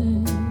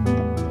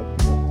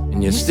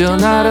and you're still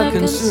not a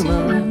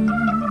consumer,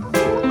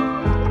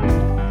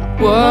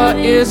 what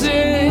is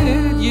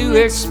it you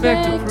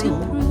expect to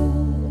prove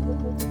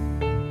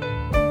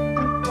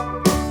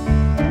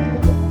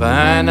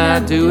by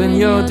not doing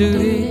your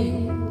duty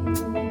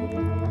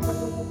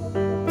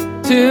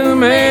to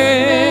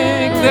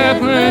make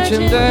that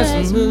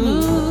merchandise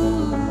move?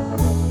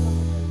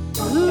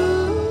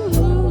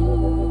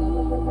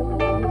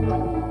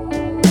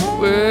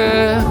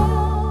 Well,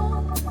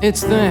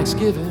 it's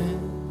Thanksgiving,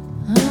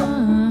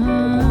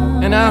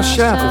 and I'll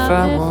shop if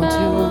I want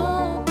to.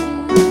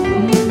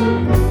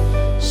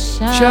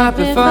 Shop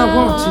if I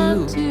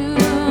want to.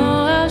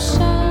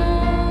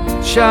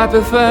 Shop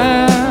if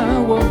I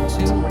want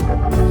to.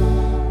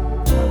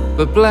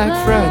 But Black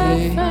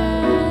Friday,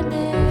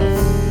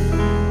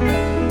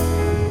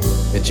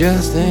 it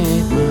just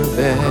ain't my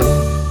bag.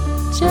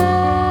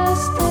 Just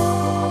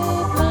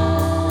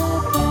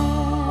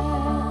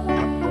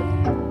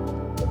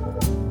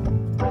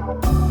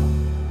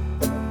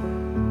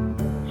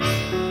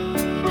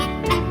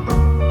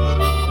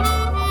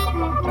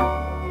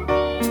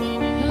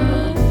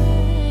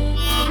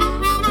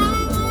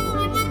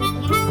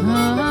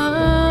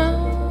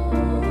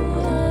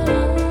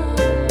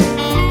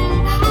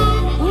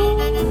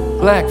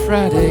Black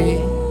Friday,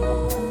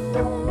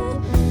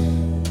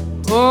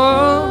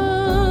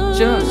 oh,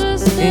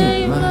 just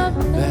ain't my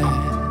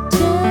bag.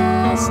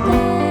 Just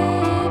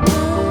ain't my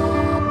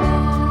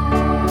bag.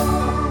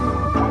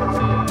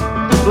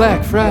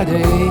 Black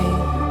Friday.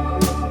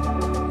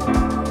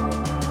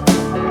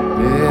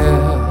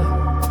 Yeah.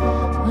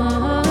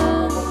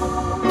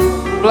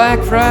 Black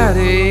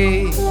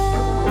Friday.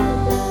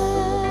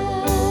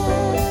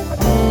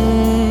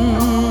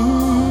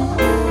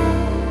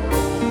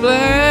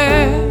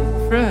 Black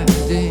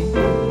Friday.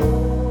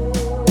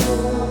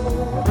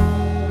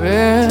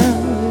 Well,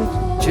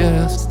 it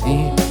just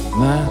ain't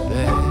my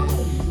bad.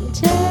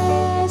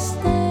 Just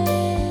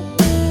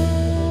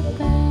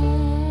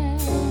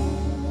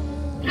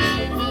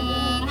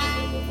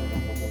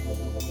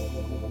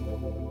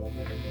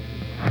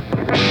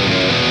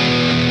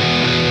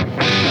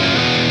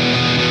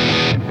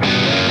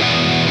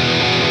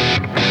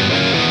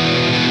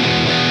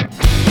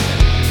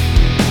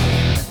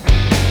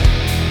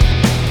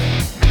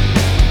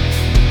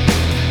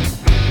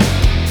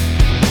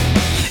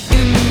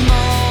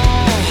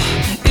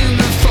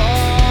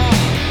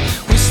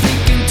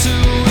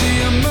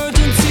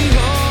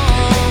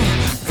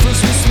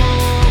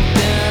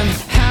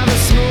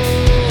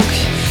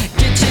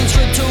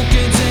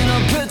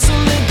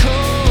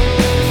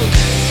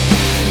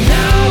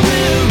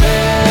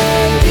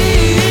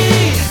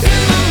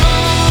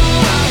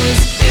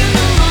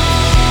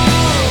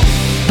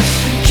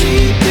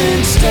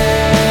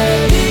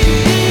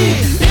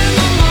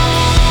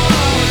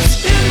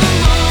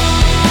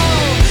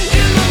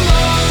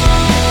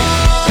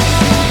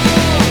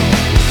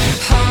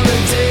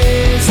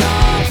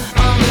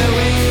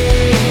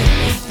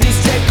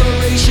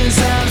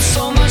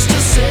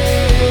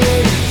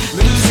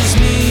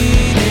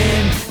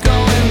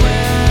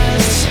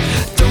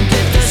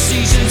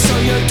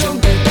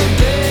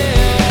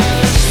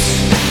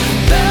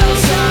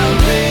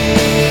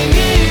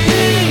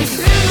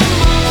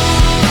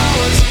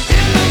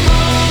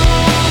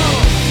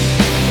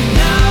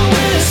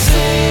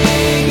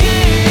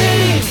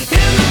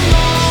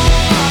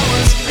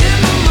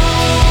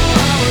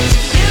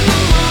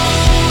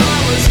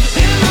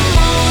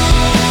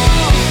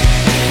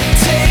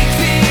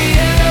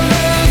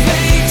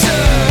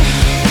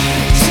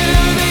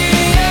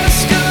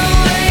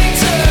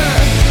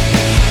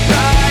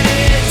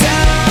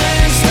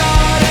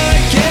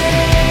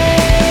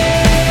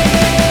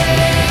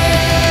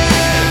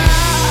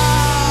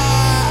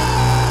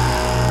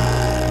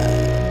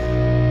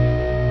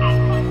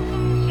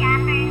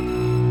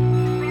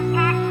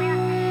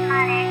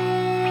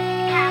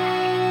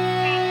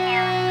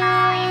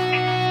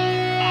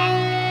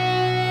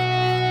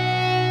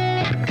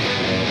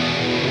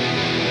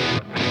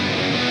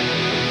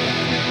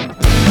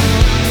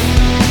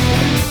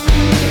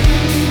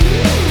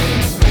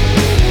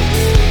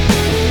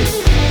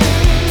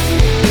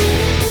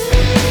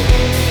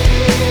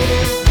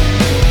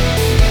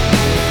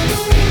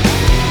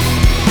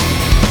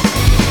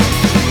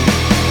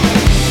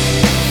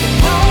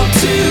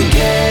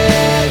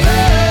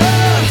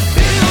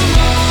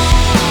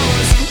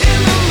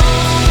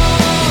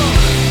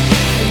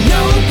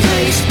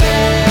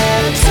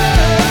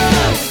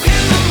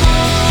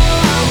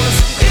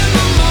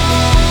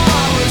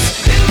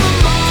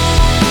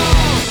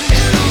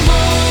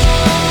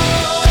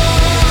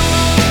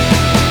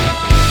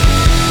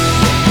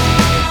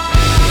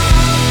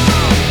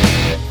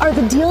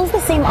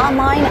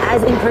online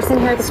as in person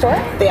here at the store?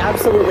 They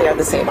absolutely are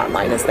the same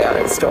online as they are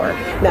in store.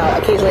 Now,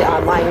 occasionally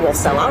online will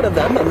sell out of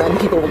them, and then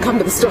people will come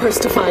to the stores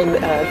to find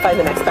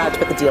the next batch,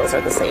 but the deals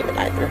are the same in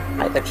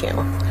either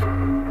channel.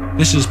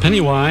 This is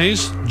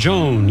Pennywise.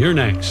 Joan, you're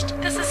next.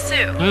 This is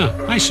Sue.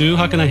 Hi Sue,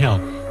 how can I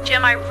help?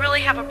 Jim, I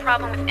really have a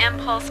problem with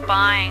impulse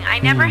buying. I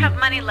never have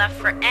money left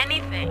for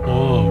anything.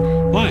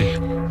 Oh, why?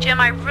 Jim,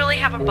 I really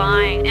have a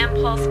buying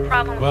impulse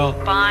problem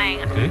with buying.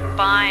 Okay.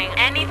 Buying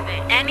anything.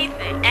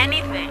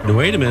 Now,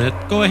 wait a minute.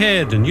 Go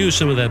ahead and use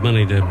some of that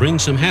money to bring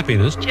some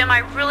happiness. Jim, I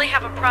really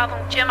have a problem.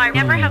 Jim, I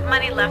never have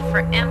money left for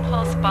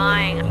impulse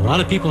buying. A lot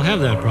of people have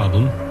that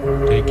problem.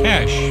 Take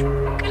cash.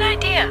 Good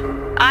idea.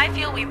 I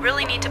feel we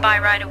really need to buy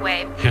right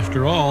away.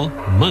 After all,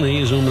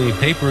 money is only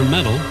paper and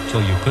metal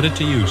till you put it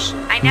to use.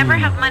 I never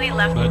have money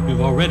left. But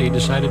we've already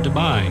decided to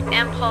buy.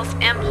 Impulse.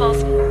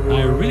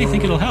 I really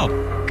think it'll help.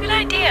 Good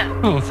idea.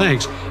 Oh,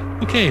 thanks.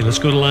 Okay, let's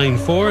go to line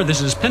 4.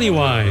 This is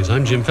Pennywise.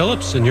 I'm Jim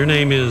Phillips, and your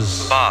name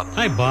is... Bob.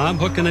 Hi, Bob.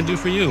 What can I do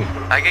for you?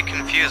 I get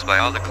confused by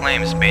all the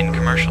claims made in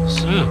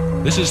commercials.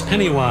 This is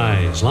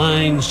Pennywise.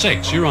 Line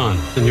 6. You're on.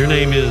 And your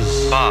name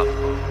is... Bob.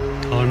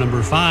 Caller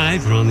number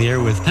 5. You're on the air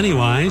with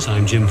Pennywise.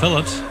 I'm Jim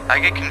Phillips. I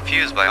get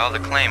confused by all the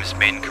claims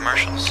made in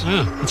commercials.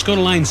 Let's go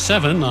to line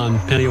 7 on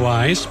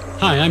Pennywise.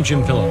 Hi, I'm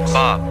Jim Phillips.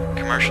 Bob.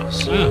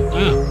 Commercials.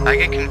 I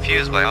get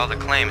confused by all the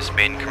claims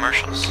made in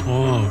commercials.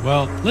 Oh,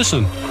 well,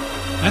 listen.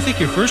 I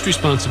think your first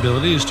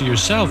responsibility is to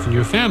yourself and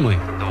your family.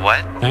 The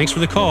what? Thanks for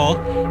the call.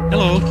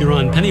 Hello, you're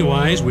on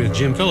Pennywise with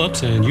Jim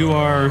Phillips, and you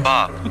are...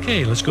 Bob.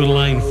 Okay, let's go to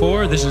line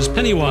 4. This is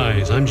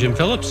Pennywise. I'm Jim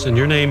Phillips, and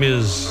your name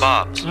is...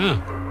 Bob.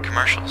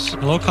 Commercials.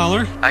 Hello,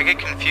 caller? I get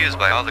confused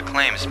by all the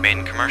claims made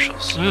in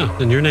commercials.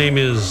 And your name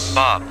is...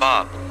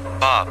 Bob.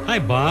 Hi,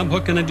 Bob.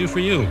 What can I do for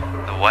you?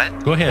 The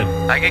what? Go ahead.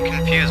 I get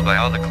confused by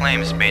all the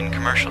claims made in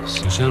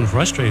commercials. You sound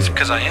frustrated. It's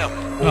because I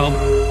am. Well,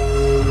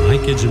 My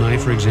kids and I,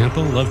 for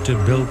example, love to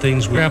build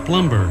things with scrap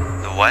lumber.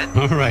 The what?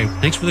 All right.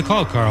 Thanks for the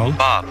call, Carl.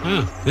 Bob.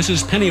 This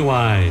is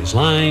Pennywise,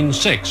 line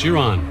 6. You're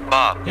on.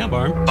 Bob. Yeah,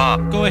 Barb.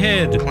 Bob. Go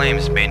ahead.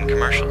 Claims made in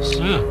commercials.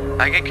 Ah.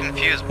 I get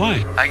confused.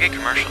 Why? I get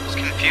commercials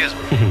confused.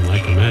 I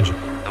can imagine.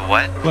 The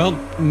what? Well,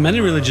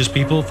 many religious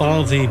people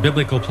follow the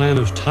biblical plan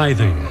of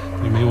tithing.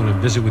 You may want to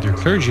visit with your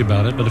clergy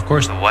about it, but of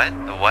course... The what?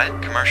 The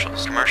what?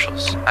 Commercials.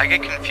 Commercials. I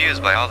get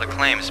confused by all the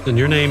claims. And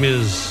your name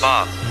is...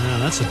 Bob.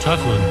 That's a tough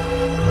one.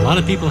 A lot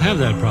of people have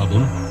that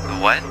problem. The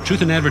what?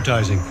 Truth in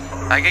advertising.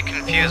 I get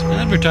confused.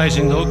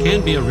 Advertising, though,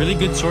 can be a really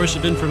good source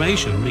of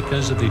information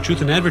because of the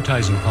truth in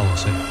advertising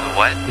policy. The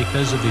what?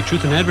 Because of the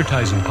truth in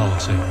advertising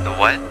policy. The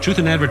what? Truth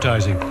in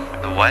advertising.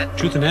 The what?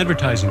 Truth in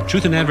advertising.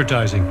 Truth in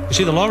advertising. You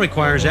see, the law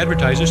requires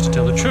advertisers to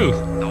tell the truth.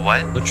 The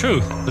what? The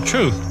truth. The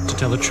truth. To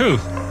tell the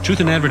truth.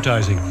 Truth in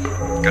advertising.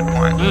 Good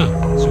point.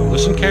 So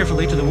listen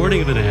carefully to the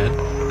wording of an ad.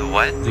 The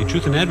what? The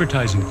truth in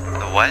advertising.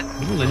 The what?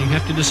 Well, then you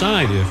have to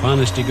decide if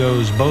honesty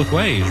goes both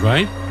ways,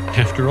 right?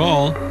 After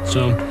all.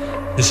 So,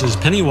 this is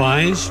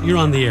Pennywise. You're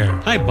on the air.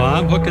 Hi,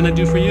 Bob. What can I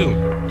do for you?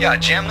 Yeah,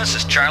 Jim, this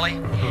is Charlie.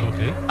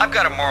 Okay. I've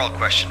got a moral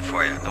question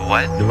for you. The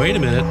what? Wait a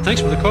minute.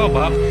 Thanks for the call,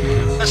 Bob.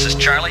 This is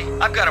Charlie.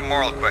 I've got a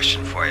moral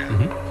question for you.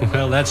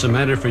 Well, that's a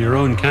matter for your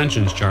own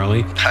conscience,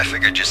 Charlie. I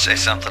figured you'd say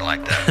something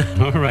like that.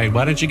 All right.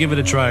 Why don't you give it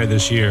a try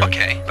this year?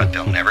 Okay, but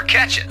they'll never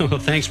catch it. Well,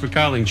 thanks for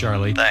calling,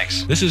 Charlie.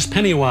 Thanks. This is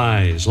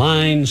Pennywise,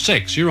 line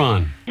 6. You're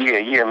on.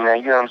 Yeah, man.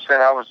 You know what I'm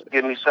saying? I was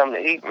getting me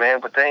something to eat, man,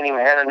 but they ain't even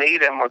had anything to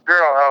eat at my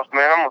girl house,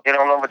 man. I'm gonna get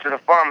on over to the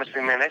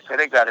pharmacy, man. They say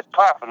they got it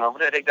popping over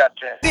there. They got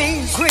that.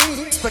 Beans,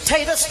 greens,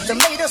 potatoes,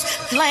 tomatoes,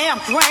 lamb,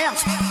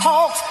 rams,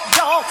 hogs,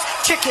 dogs,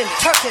 chicken,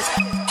 turkeys,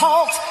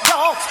 hogs,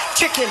 dogs,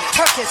 chicken,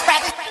 turkeys,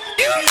 rabbit.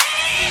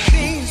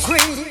 Beans,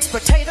 greens,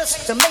 potatoes,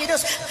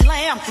 tomatoes,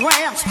 lamb,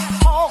 rams,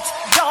 hogs,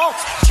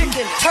 dogs,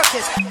 chicken,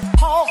 turkeys,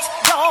 hogs,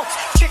 dogs,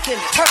 chicken,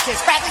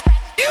 turkeys, rabbit.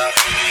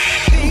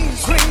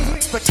 Beans,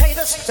 greens,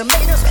 potatoes,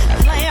 tomatoes,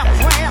 lamb,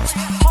 rams,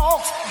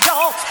 hogs,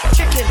 dogs,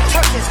 chicken,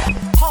 turkeys,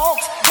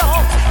 hogs,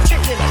 dogs,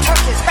 chicken,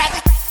 turkeys, rabbit.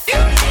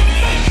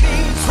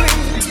 Beans,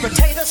 greens,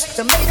 potatoes,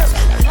 tomatoes,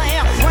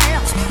 lamb,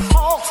 rams,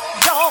 hogs,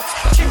 dogs,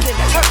 chicken,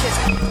 turkeys,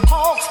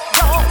 hogs,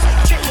 dogs,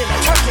 chicken,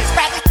 turkeys,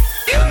 rabbit.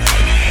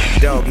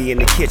 Doggy in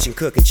the kitchen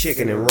cooking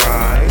chicken and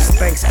rice.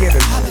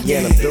 Thanksgiving,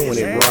 yeah, I'm doing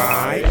it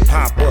right.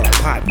 Pop up,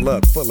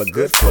 potluck full of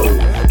good food.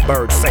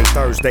 Birds say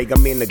Thursday,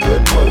 I'm in a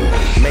good mood.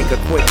 Make a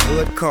quick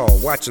good call,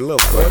 watch a little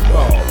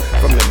football.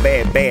 From the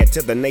bad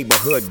to the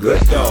neighborhood good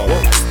dog.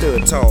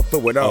 Stood tall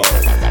through it all.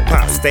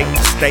 Pop steak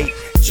to steak,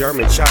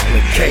 German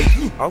chocolate cake.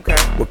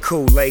 Okay, with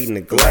Kool-Aid in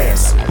the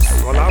glasses.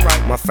 Well,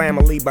 alright, my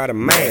family by the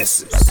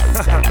masses.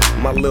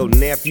 My little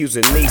nephews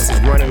and nieces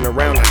running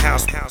around the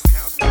house.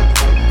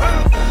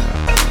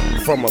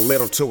 From a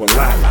little to a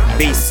lot.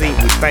 BC,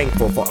 we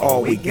thankful for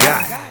all we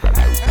got.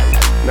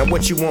 Now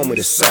what you want me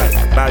to say?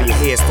 Bow your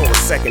heads for a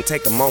second,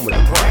 take a moment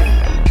to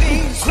pray.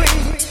 Beans,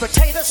 greens,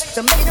 potatoes,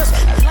 tomatoes,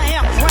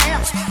 lamb,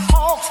 rams,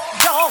 hogs,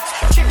 dogs,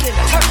 chicken,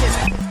 turkeys,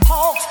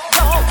 hogs,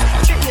 dogs,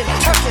 chicken,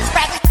 turkeys,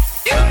 rabbit.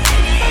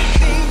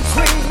 Beans,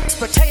 greens,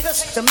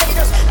 potatoes,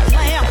 tomatoes,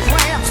 lamb,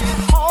 rams,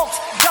 hogs,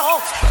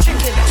 dogs,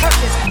 chicken,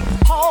 turkeys,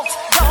 hogs,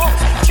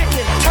 dogs,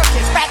 chicken,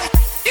 turkeys, rabbit.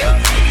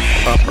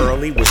 Up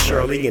early with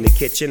Shirley in the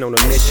kitchen on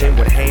a mission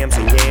with hams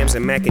and yams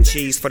and mac and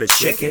cheese for the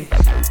chicken.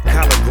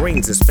 Collard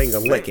greens is finger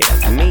licking,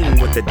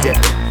 mean with the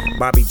dipping.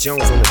 Bobby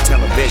Jones on the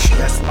television.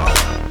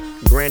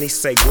 Granny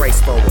say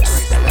grace for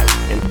us,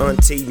 and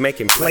Auntie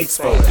making plates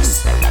for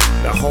us.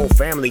 The whole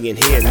family in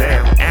here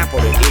now, apple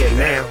to ear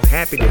now,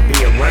 happy to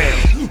be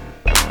around.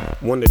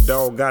 When the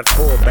dog got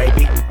full,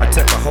 baby, I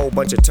took a whole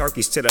bunch of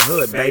turkeys to the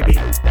hood, baby.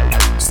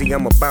 See,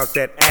 I'm about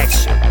that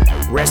action.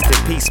 Rest in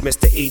peace,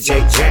 Mr. E.J.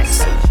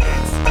 Jackson.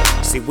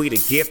 See, we the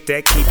gift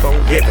that keep on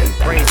giving.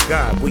 Praise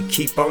God, we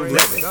keep on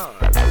living.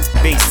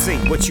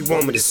 BC, what you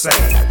want me to say?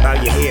 Bow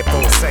your head for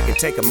a second,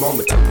 take a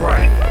moment to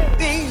pray.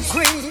 Beans,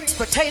 greens,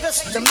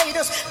 potatoes,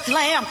 tomatoes,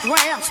 lamb,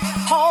 rams,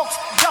 hogs,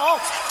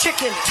 dogs,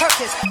 chicken,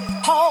 turkeys,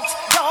 hogs,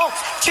 dogs,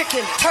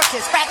 chicken,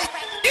 turkeys, rabbit.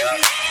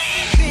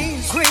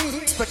 Beans,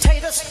 greens,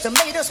 potatoes,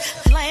 tomatoes,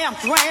 lamb,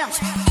 rams,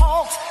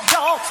 hogs,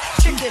 dogs,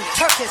 chicken,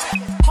 turkeys,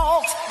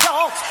 hogs,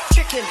 dogs,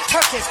 chicken,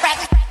 turkeys,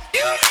 rabbit.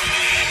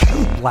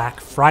 Black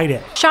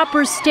Friday.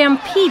 Shoppers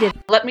stampeded.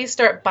 Let me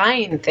start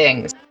buying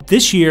things.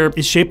 This year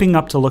is shaping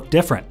up to look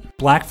different.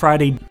 Black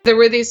Friday. There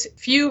were these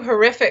few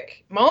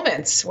horrific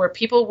moments where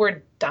people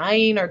were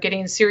dying or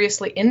getting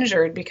seriously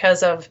injured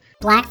because of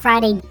Black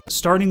Friday.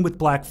 Starting with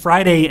Black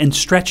Friday and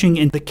stretching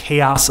into the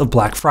chaos of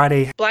Black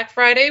Friday. Black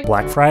Friday.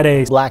 Black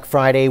Friday. Black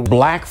Friday.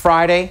 Black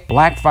Friday.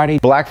 Black Friday.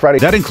 Black Friday.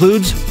 That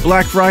includes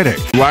Black Friday.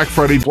 Black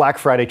Friday. Black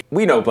Friday.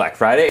 We know Black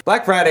Friday.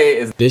 Black Friday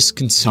is this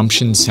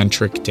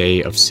consumption-centric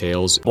day of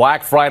sales.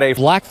 Black Friday.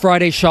 Black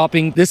Friday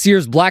shopping. This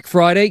year's Black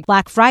Friday.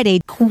 Black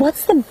Friday.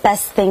 What's the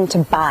best thing to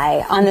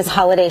buy on this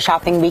holiday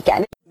shopping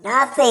weekend?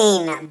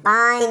 Nothing.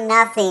 Buy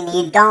nothing.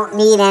 You don't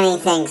need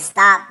anything.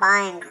 Stop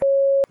buying.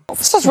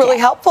 This is really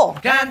helpful.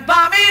 Can't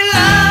buy me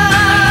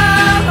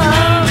love,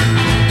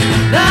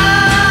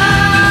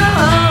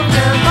 love,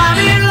 can't buy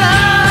me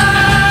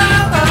love.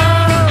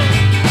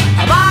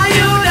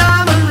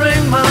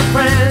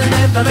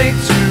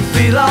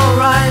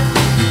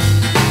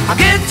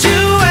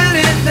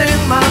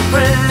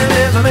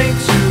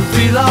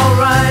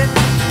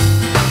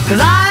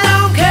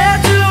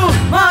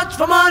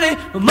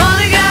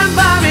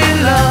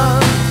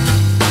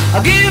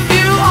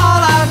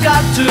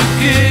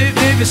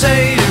 can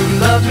say you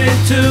love me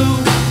too.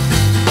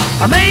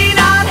 I may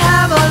not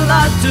have a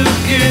lot to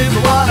give,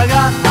 but what I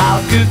got,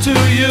 I'll give to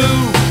you.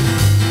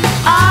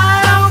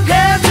 I don't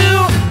care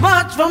too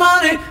much for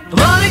money.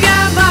 Money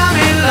can't buy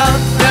me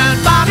love, can't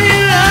buy me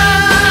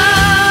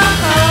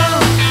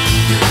love.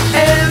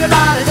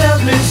 Everybody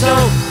tells me so,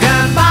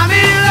 can't buy me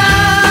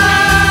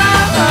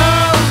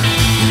love.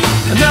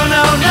 No,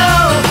 no, no,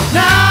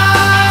 no.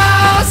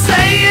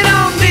 Say you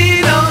don't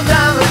need no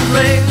diamond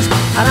rings,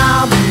 and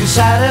I'll be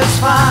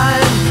satisfied.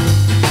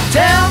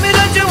 Tell me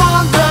that you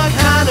want the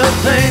kind of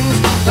things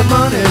the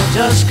money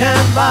just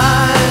can't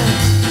buy.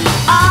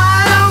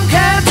 I don't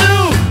care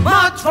too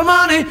much for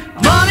money.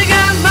 Money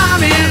can't buy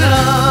me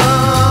love.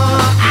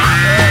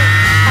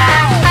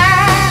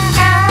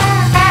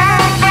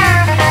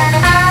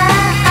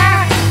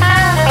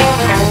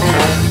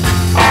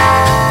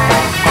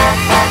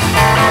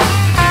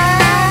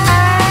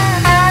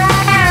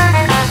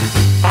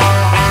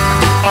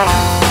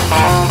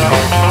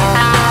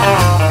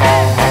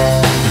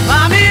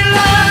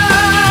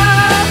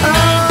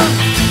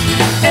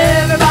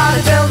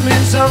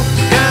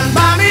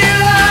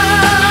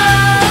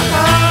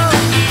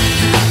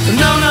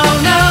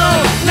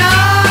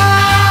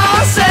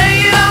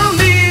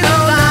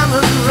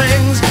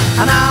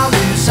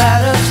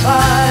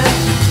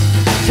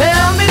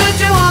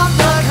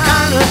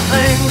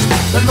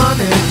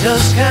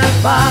 Just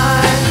can't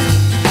buy.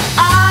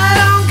 I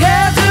don't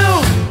care too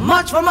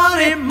much for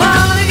money.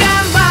 Money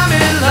can buy me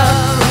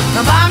love.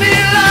 Buy me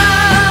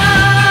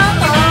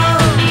love,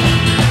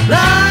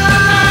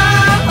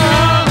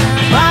 love.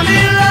 Buy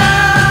me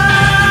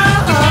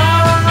love.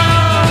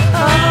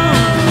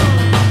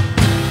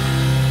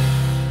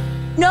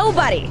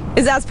 Nobody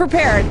is as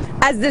prepared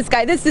as this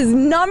guy. This is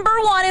number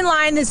one in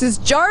line. This is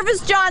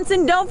Jarvis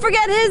Johnson. Don't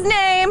forget his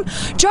name.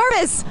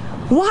 Jarvis,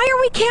 why are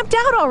we camped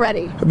out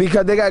already?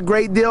 Because they got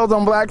great deals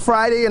on Black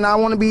Friday, and I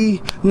want to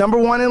be number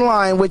one in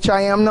line, which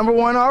I am number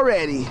one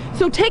already.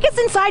 So take us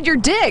inside your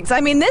digs. I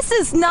mean, this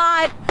is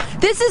not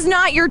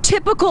your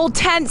typical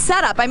tent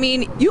setup. I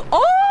mean,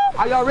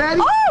 are y'all ready?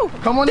 Oh!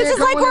 Come on this in, is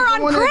like we're on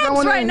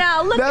Cribs right in.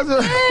 now. Look at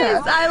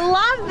this. I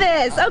love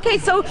this. Okay,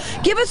 so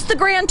give us the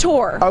grand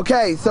tour.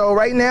 Okay, so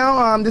right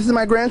now, this is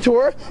my grand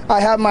tour. I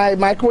have my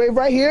microwave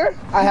right here.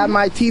 I have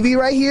my TV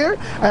right here.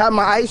 I have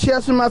my ice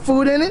chest with my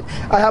food in it.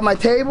 I have my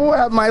table. I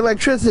have my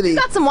electricity. You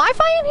got some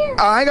Wi-Fi in here?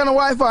 I ain't got no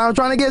Wi-Fi. I'm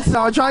trying to get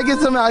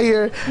some out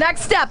here.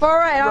 Next step. All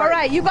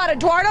right. You got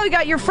Eduardo. You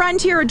got your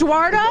friend here,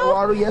 Eduardo.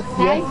 Eduardo, yes.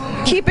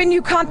 Keeping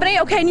you company.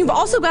 Okay, and you've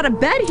also got a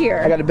bed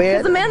here. I got a bed.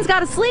 Because the man's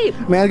got to sleep.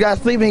 Man's got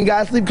to sleep, and he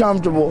got to sleep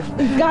comfortable.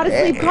 He's got to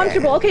sleep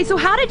comfortable. Okay, so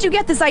how did you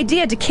get this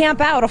idea to camp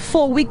out a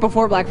full week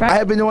before Black Friday? I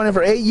have been doing it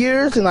for 8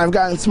 years, and I've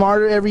gotten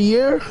smarter every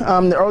year.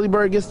 The early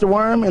bird gets the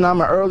worm, and I'm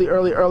an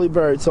early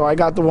bird, so I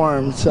got the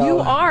worm. So you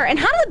are. And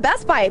how do the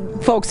Best Buy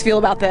folks feel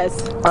about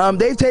this?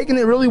 They've taken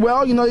it really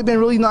well. You know, they've been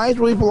really nice,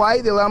 really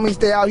polite. They allow me to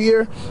stay out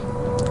here.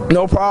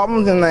 No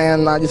problems, and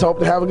I just hope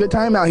to have a good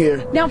time out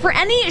here. Now, for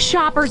any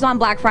shoppers on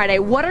Black Friday,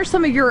 what are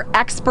some of your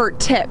expert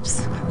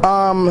tips?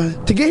 To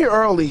get here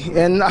early,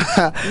 and not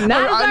as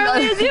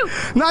early as you.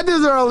 Not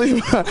this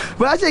early,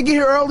 but I say get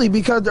here early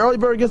because the early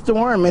bird gets the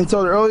worm, and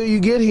so the earlier you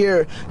get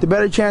here, the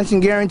better chance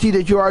and guarantee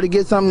that you are to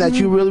get something that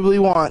you really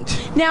want.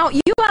 Now,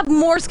 you have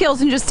more skills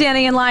than just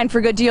standing in line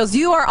for good deals.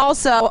 You are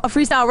also a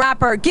freestyle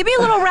rapper. Give me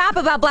a little rap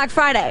about Black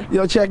Friday.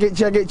 Yo, check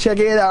it out.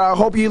 I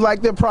hope you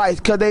like the price,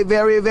 because they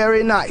very,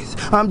 very nice.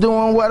 I'm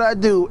doing what I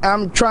do.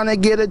 I'm trying to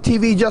get a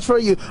TV just for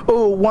you.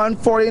 Ooh,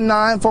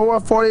 $149 for a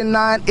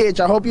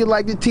 49-inch. I hope you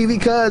like the TV,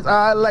 because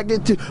I like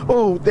it too.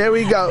 Ooh, there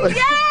we go. Yes,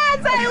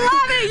 I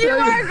love it. You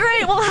are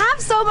great. We'll have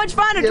so much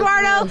fun,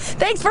 Eduardo. Yes,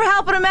 thanks for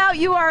helping him out.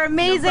 You are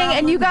amazing.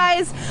 And you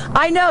guys,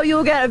 I know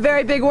you'll get a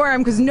very big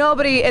worm because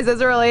nobody is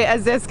as early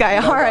as this guy.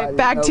 All right,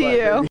 back to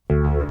you.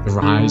 The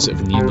rise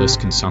of needless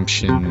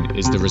consumption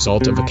is the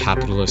result of a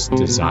capitalist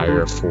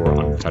desire for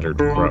unfettered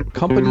growth.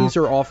 Companies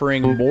are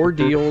offering more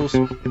deals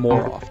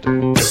more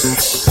often.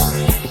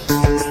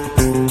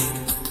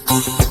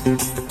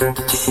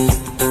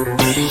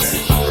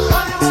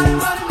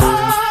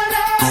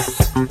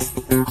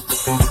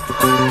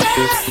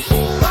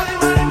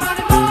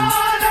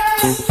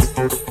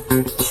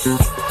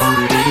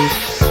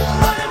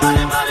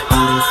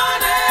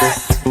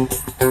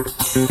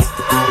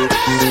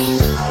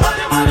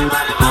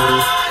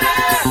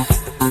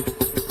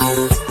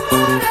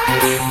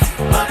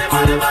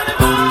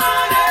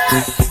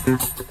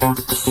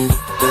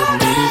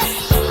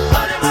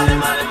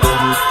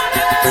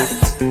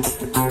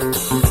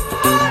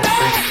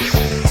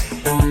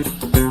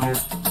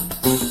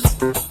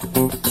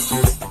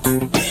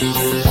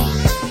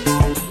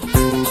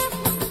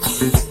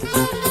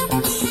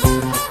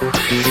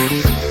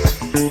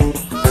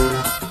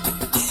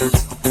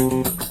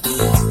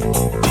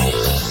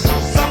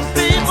 Some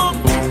people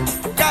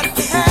got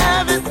to have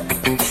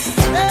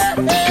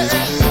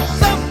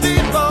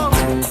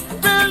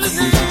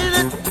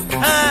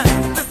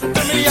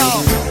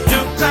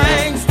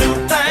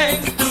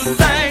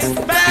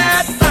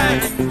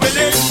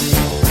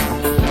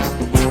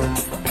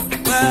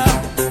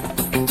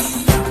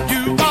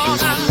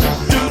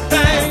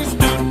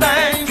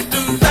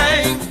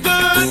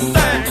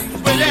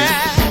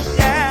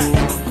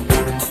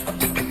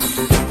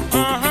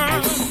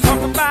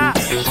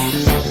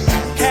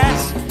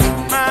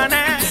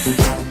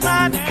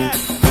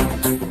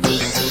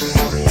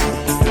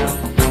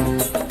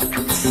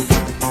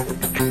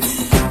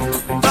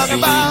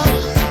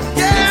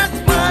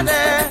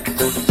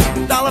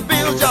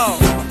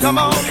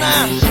on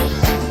now.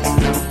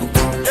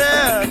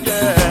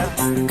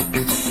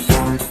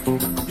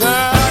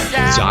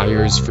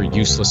 Desires for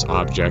useless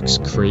objects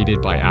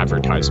created by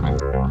advertisement.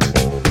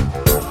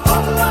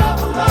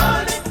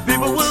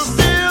 People will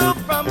steal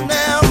from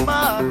their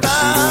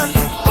mother.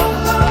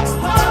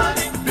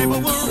 People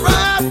will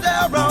rob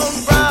their own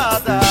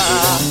brother.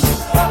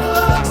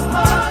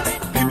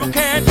 People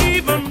can't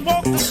even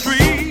walk the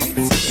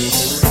streets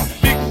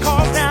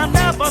because they'll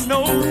never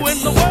know in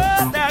the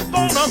world they're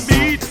gonna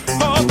meet.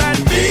 For that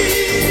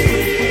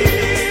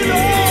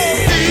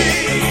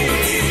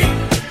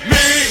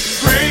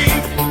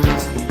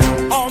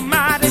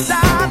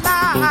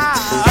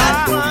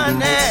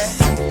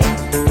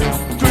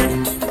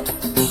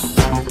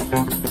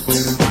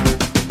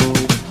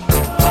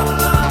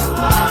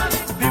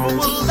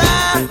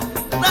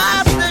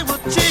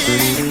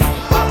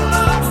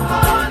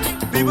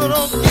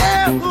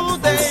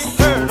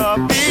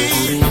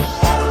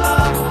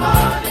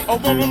a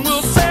woman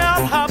will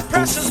sell her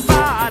precious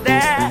body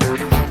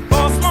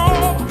for a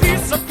small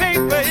piece of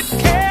paper. It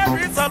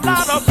carries a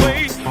lot of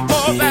weight.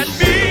 For that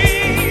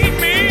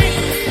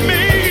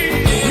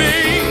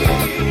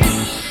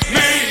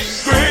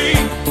great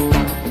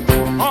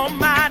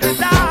almighty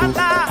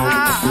dollar.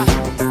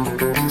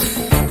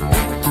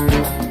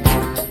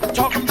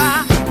 Talking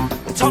about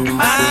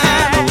I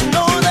don't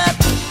know that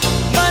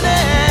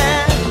money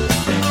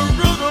is the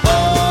root of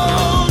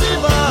all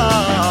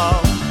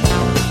evil.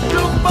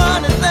 You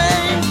funny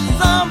thing,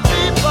 some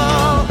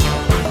people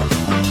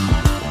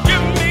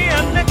give me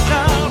a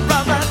nickel,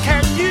 brother.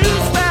 Can you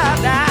spare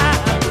that?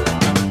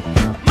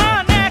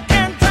 Money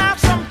can drive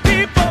some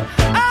people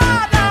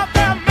out of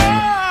their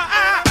mind.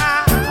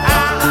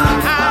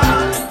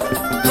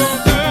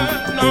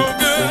 No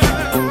good.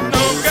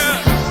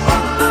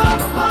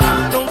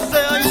 Don't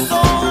sell your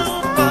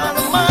soul for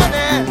the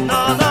money, no.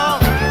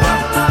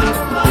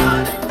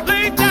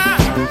 Lay down,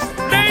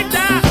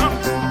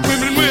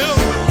 women will.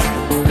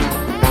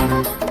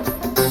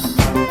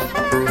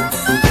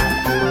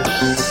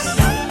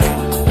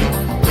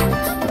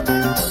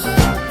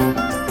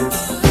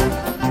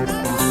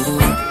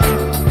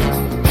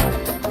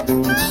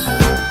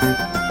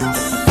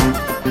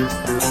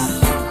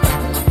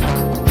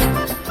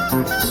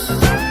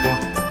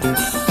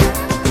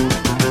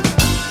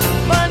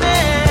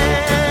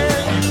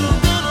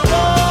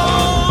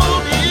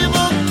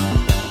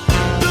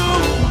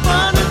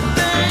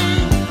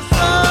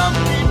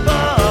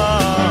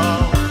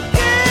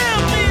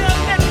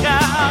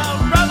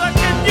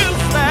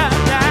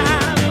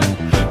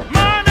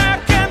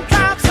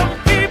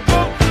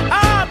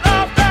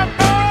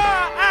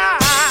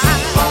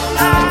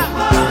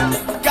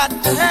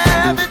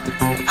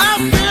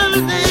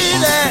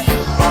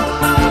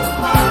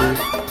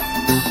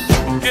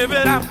 Give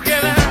it up,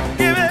 yeah.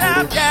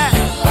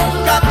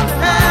 Got to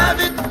have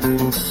it.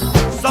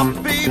 Some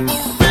people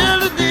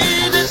really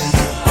need it.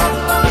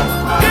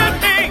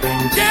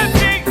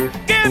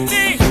 Give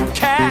me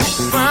cash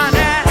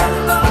money.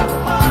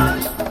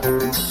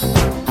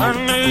 I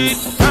need.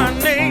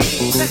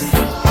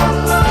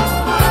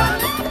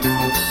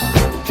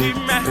 Keep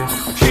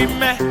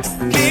me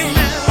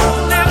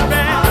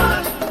living.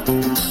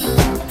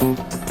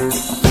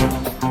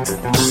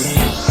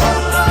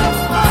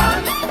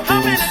 How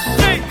many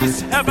things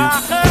have I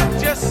heard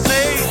you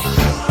say?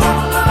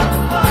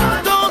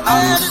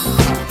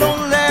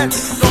 Don't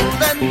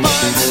let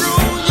money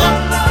rule you.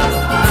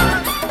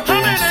 How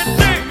many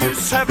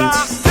things have I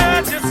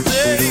heard you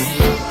say?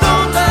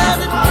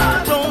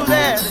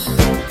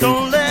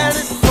 Don't let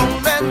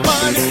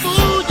money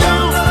fool you.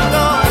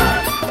 No.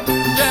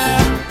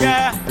 Yeah.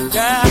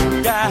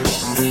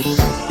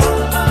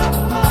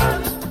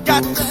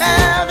 Got to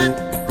have it.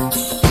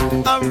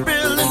 I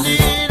really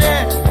need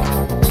it.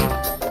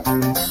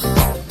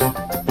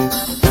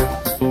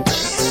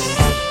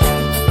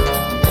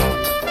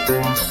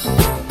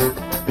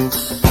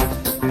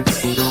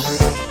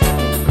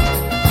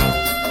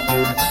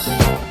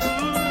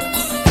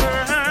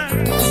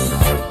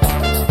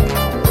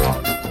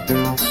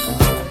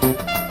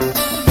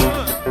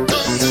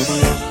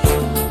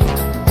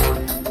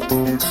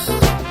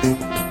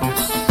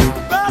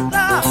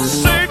 Brother,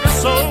 save your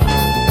soul.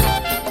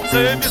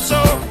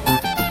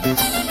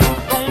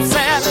 Don't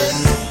sell it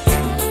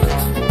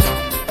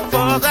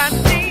for that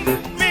mean.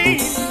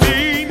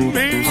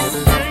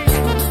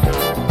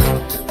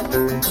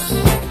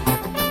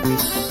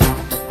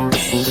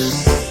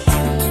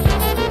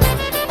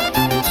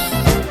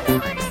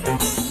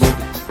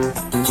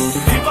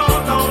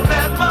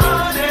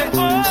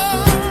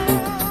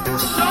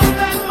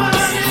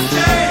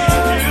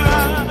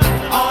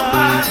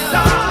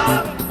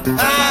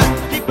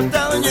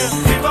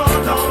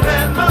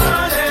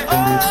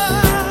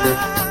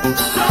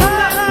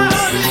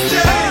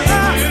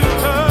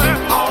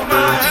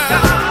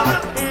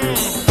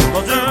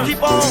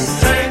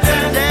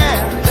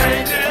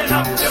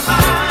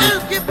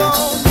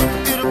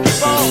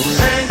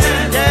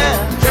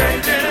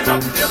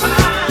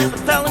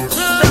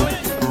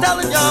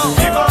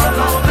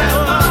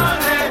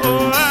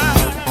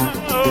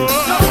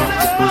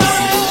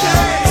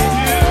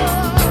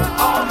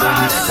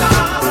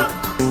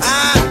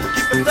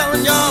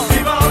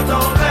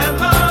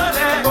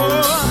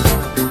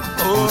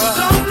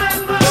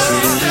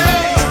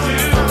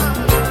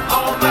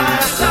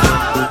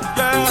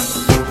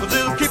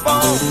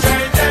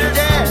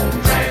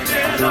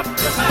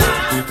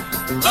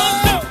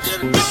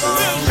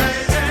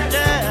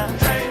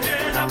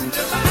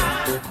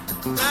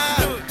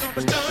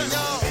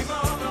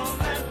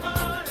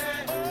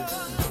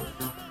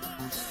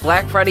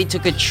 Black Friday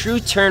took a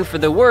true turn for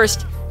the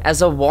worst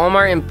as a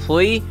Walmart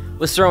employee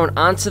was thrown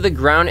onto the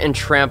ground and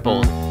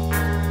trampled.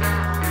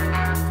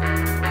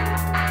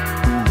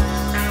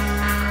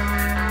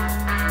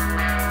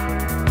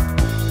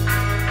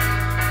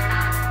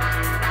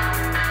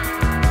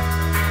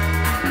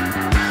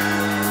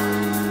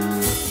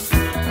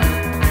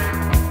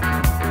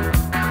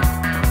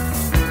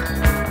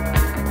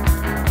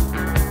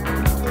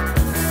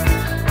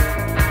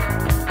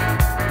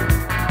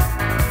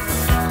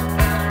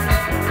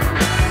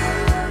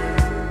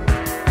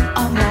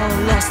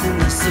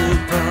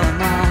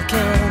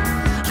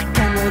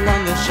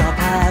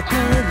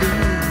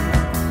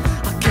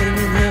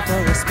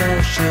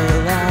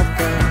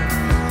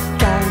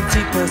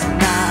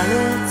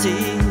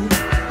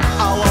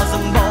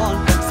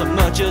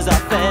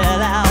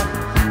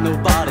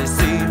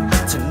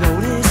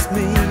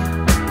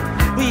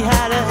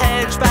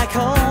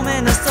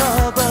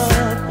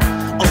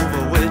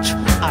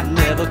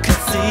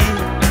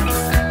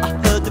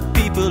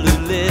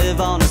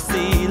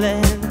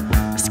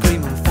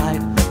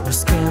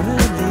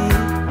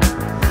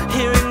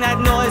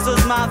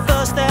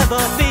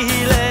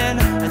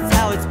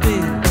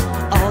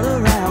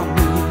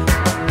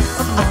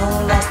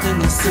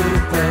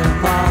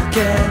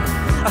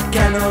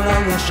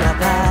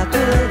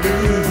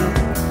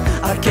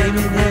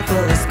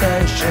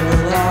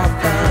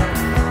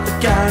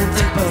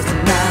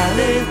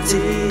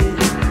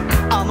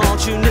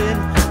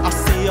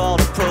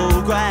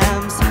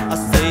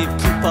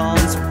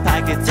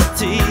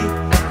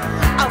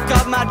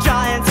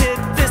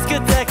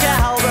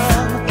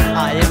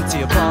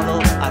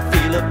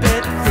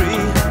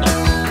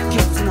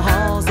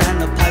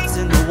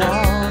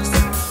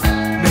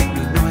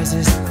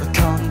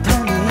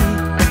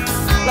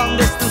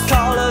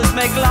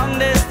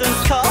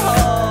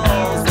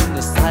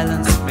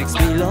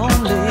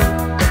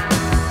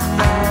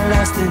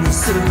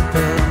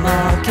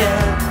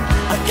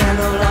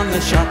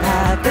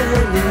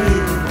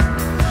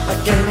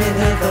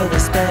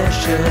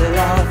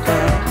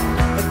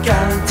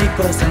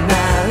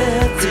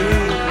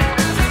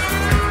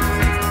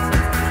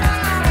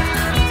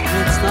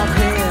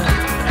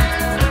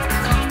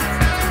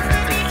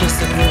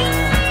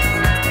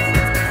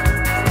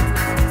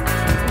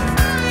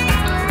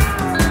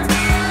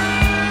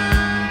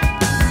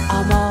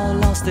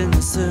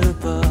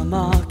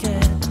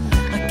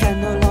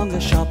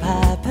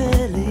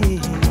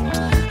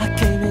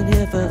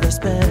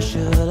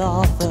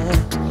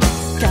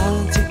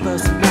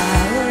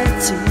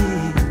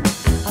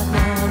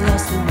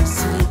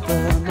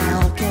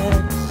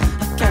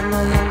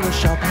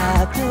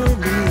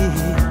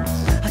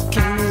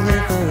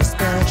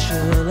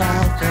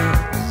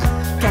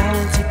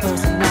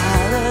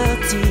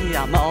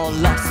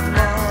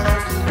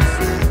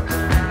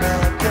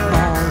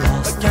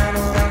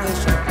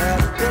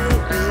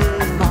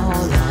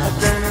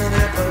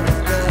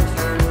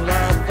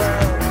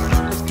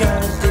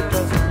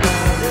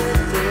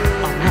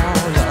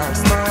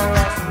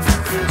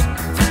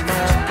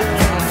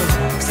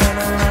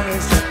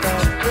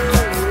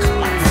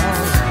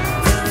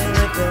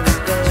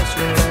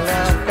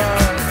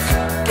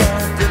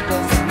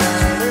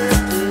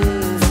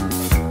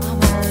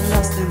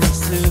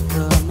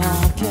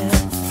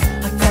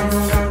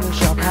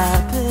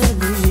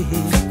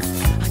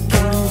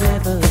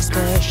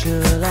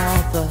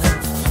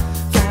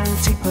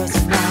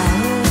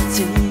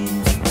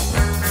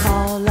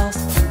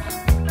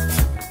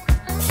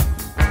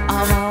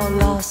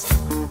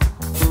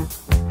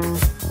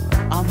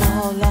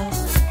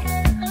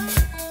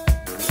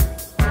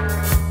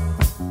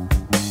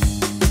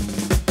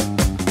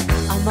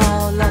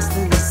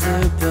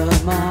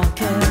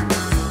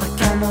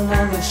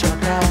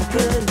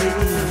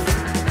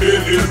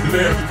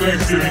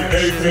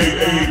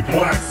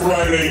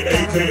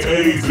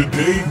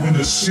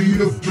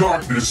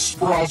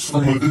 Sprouts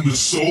from within the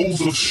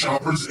souls of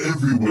shoppers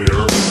everywhere.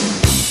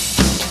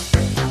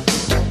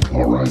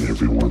 Alright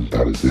everyone,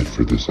 that is it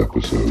for this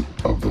episode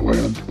of The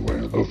Land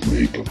of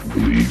Make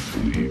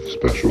Believe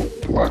special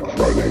Black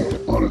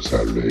Friday on a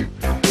Saturday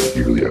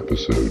yearly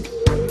episode.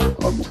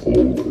 I'm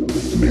Old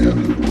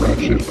Man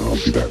Ratchet. I'll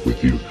be back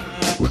with you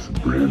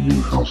with brand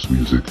new house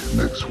music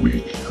next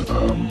week.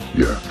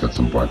 Got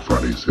some Black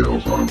Friday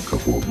sales on a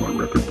couple of my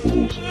record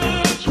pulls,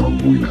 so I'm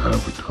going to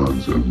have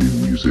tons of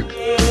new music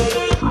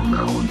from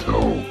now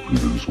until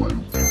who knows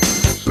when.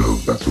 So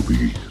that will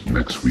be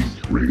next week,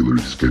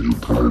 regularly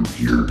scheduled time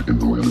here in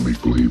the Land of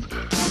Make Believe.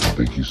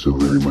 Thank you so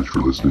very much for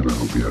listening. I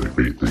hope you had a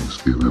great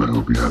Thanksgiving. I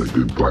hope you had a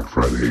good Black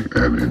Friday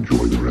and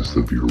enjoy the rest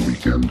of your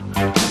weekend.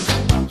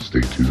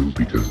 Stay tuned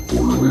because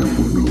Borderland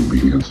with No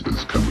Obedience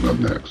is coming up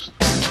next.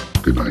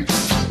 Good night.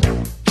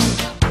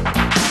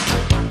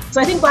 So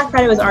I think Black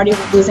Friday was already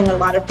losing a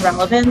lot of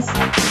relevance.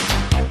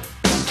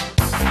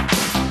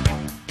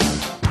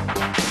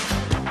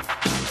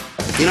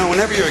 You know,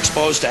 whenever you're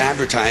exposed to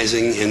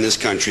advertising in this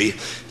country,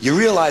 you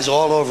realize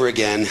all over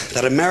again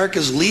that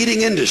America's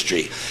leading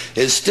industry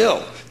is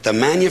still the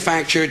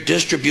manufacture,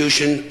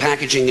 distribution,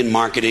 packaging, and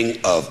marketing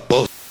of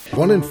bullshit.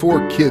 1 in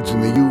 4 kids in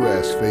the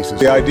U.S. faces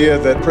the idea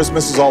that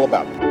Christmas is all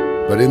about.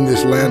 But in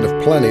this land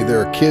of plenty,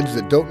 there are kids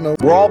that don't know.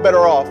 We're all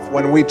better off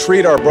when we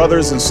treat our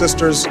brothers and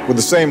sisters with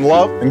the same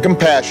love and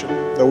compassion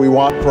that we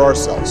want for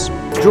ourselves.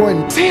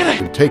 Join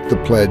Santa and take the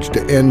pledge to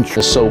end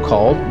the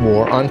so-called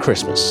war on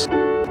Christmas.